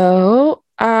 So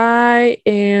I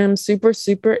am super,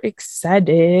 super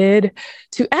excited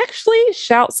to actually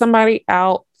shout somebody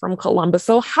out from Columbus,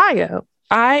 Ohio.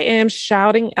 I am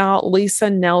shouting out Lisa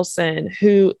Nelson,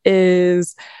 who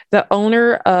is the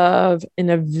owner of an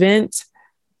event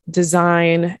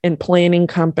design and planning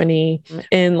company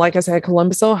in, like I said,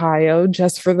 Columbus, Ohio,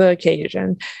 just for the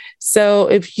occasion. So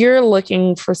if you're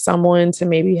looking for someone to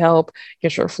maybe help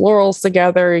get your florals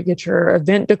together, get your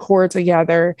event decor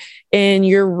together, and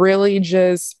you're really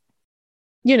just,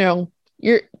 you know,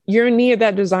 you're in need of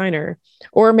that designer,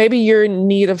 or maybe you're in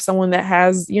need of someone that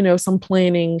has, you know, some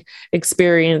planning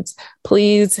experience,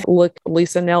 please look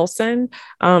Lisa Nelson.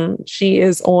 She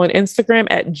is on Instagram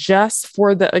at Just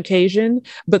for the Occasion,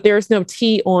 but there's no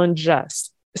T on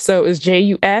Just. So it's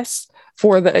JUS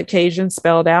for the occasion,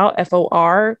 spelled out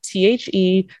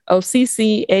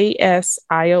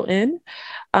FORTHEOCCASION.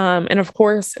 And of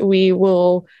course, we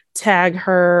will tag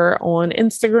her on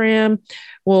Instagram.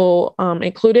 We'll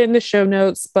include it in the show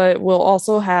notes, but we'll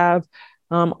also have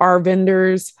our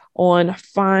vendors on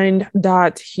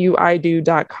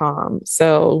find.huido.com.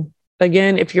 So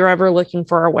again, if you're ever looking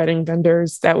for our wedding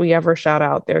vendors that we ever shout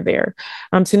out, they're there.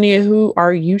 Tania, who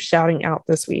are you shouting out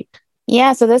this week?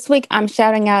 Yeah, so this week I'm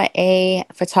shouting out a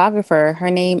photographer. Her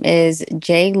name is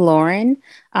J. Lauren.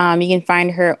 You can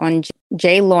find her on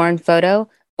J. Lauren Photo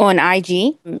on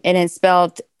IG. It is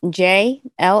spelled JLAURYN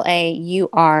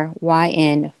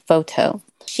Photo.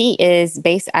 She is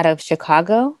based out of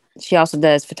Chicago. She also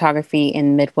does photography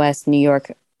in Midwest New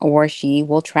York, where she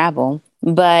will travel.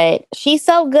 But she's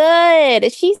so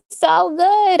good. She's so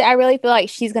good. I really feel like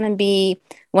she's going to be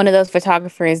one of those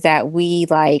photographers that we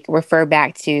like refer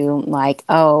back to, like,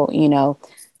 oh, you know,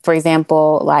 for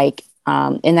example, like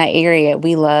in that area,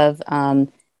 we love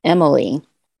Emily.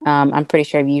 I'm pretty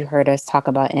sure you heard us talk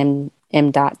about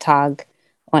M.Tog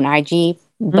on IG,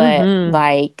 but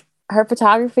like her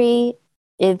photography,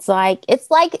 it's like her. It's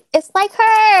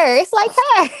like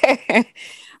her.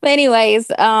 But anyways,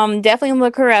 definitely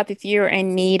look her up if you're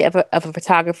in need of a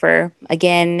photographer.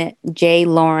 Again, J.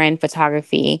 Lauren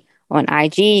Photography on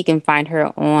IG. You can find her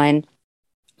online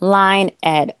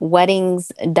at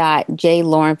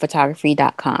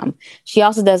weddings.jlaurenphotography.com. She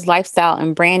also does lifestyle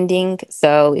and branding.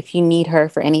 So if you need her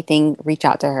for anything, reach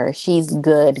out to her. She's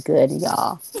good,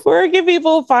 y'all. Where can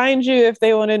people find you if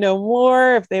they want to know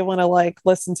more, if they want to like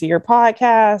listen to your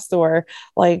podcast or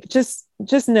like just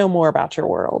know more about your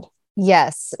world?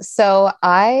 Yes. So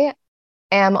I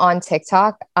am on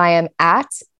TikTok. I am at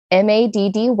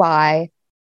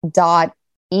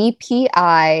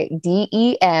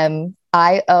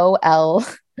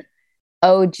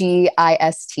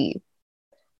MADDY.EPIDEMIOLOGIST.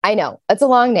 I know it's a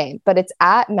long name, but it's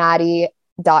at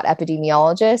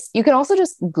Maddie.epidemiologist. You can also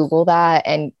just Google that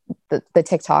and the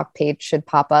TikTok page should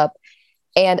pop up.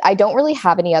 And I don't really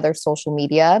have any other social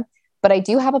media, but I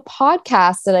do have a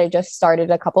podcast that I just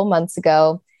started a couple months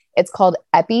ago. It's called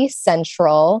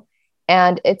Epicentral,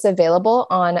 and it's available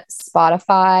on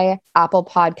Spotify, Apple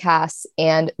Podcasts,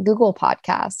 and Google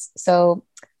Podcasts. So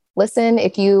listen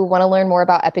if you want to learn more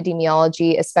about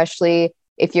epidemiology, especially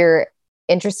if you're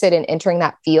interested in entering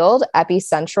that field.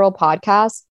 Epicentral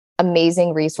podcast,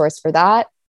 amazing resource for that.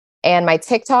 And my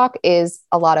TikTok is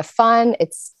a lot of fun.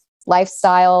 It's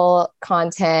lifestyle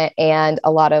content and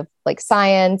a lot of like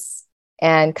science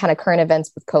and kind of current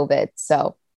events with COVID.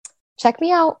 So check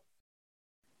me out.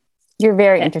 You're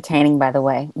very entertaining, by the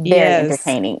way. Very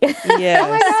entertaining. Yes. Oh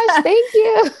my gosh, thank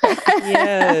you.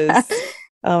 Yes.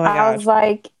 Oh my gosh. I was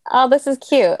like, oh, this is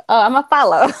cute. Oh, I'm a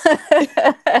follow.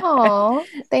 Oh,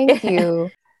 thank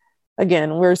you.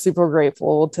 Again, we're super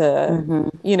grateful to,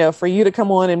 you know, for you to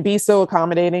come on and be so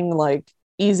accommodating, like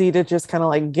easy to just kind of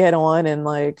like get on and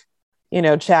like, you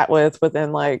know, chat with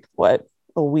within like what,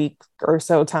 a week or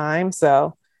so time.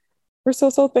 So we're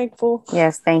so thankful.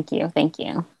 Yes. Thank you. Thank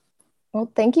you. Well,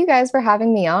 thank you guys for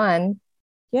having me on.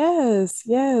 Yes.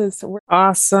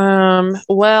 Awesome.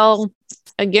 Well,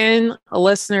 again,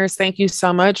 listeners, thank you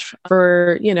so much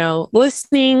for, you know,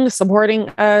 listening, supporting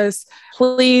us.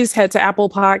 Please head to Apple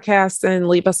Podcasts and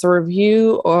leave us a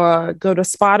review or go to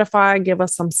Spotify, give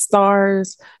us some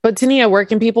stars. But Tania, where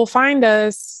can people find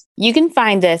us? You can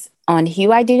find us on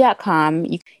whoid.com.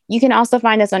 You can also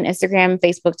find us on Instagram,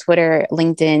 Facebook, Twitter,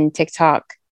 LinkedIn,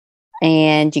 TikTok.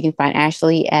 And you can find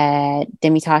Ashley at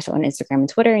Demitosh on Instagram and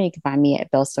Twitter. And you can find me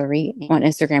at Belle Story on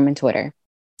Instagram and Twitter.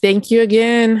 Thank you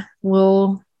again.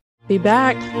 We'll be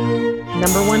back.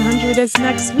 Number 100 is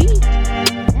next week.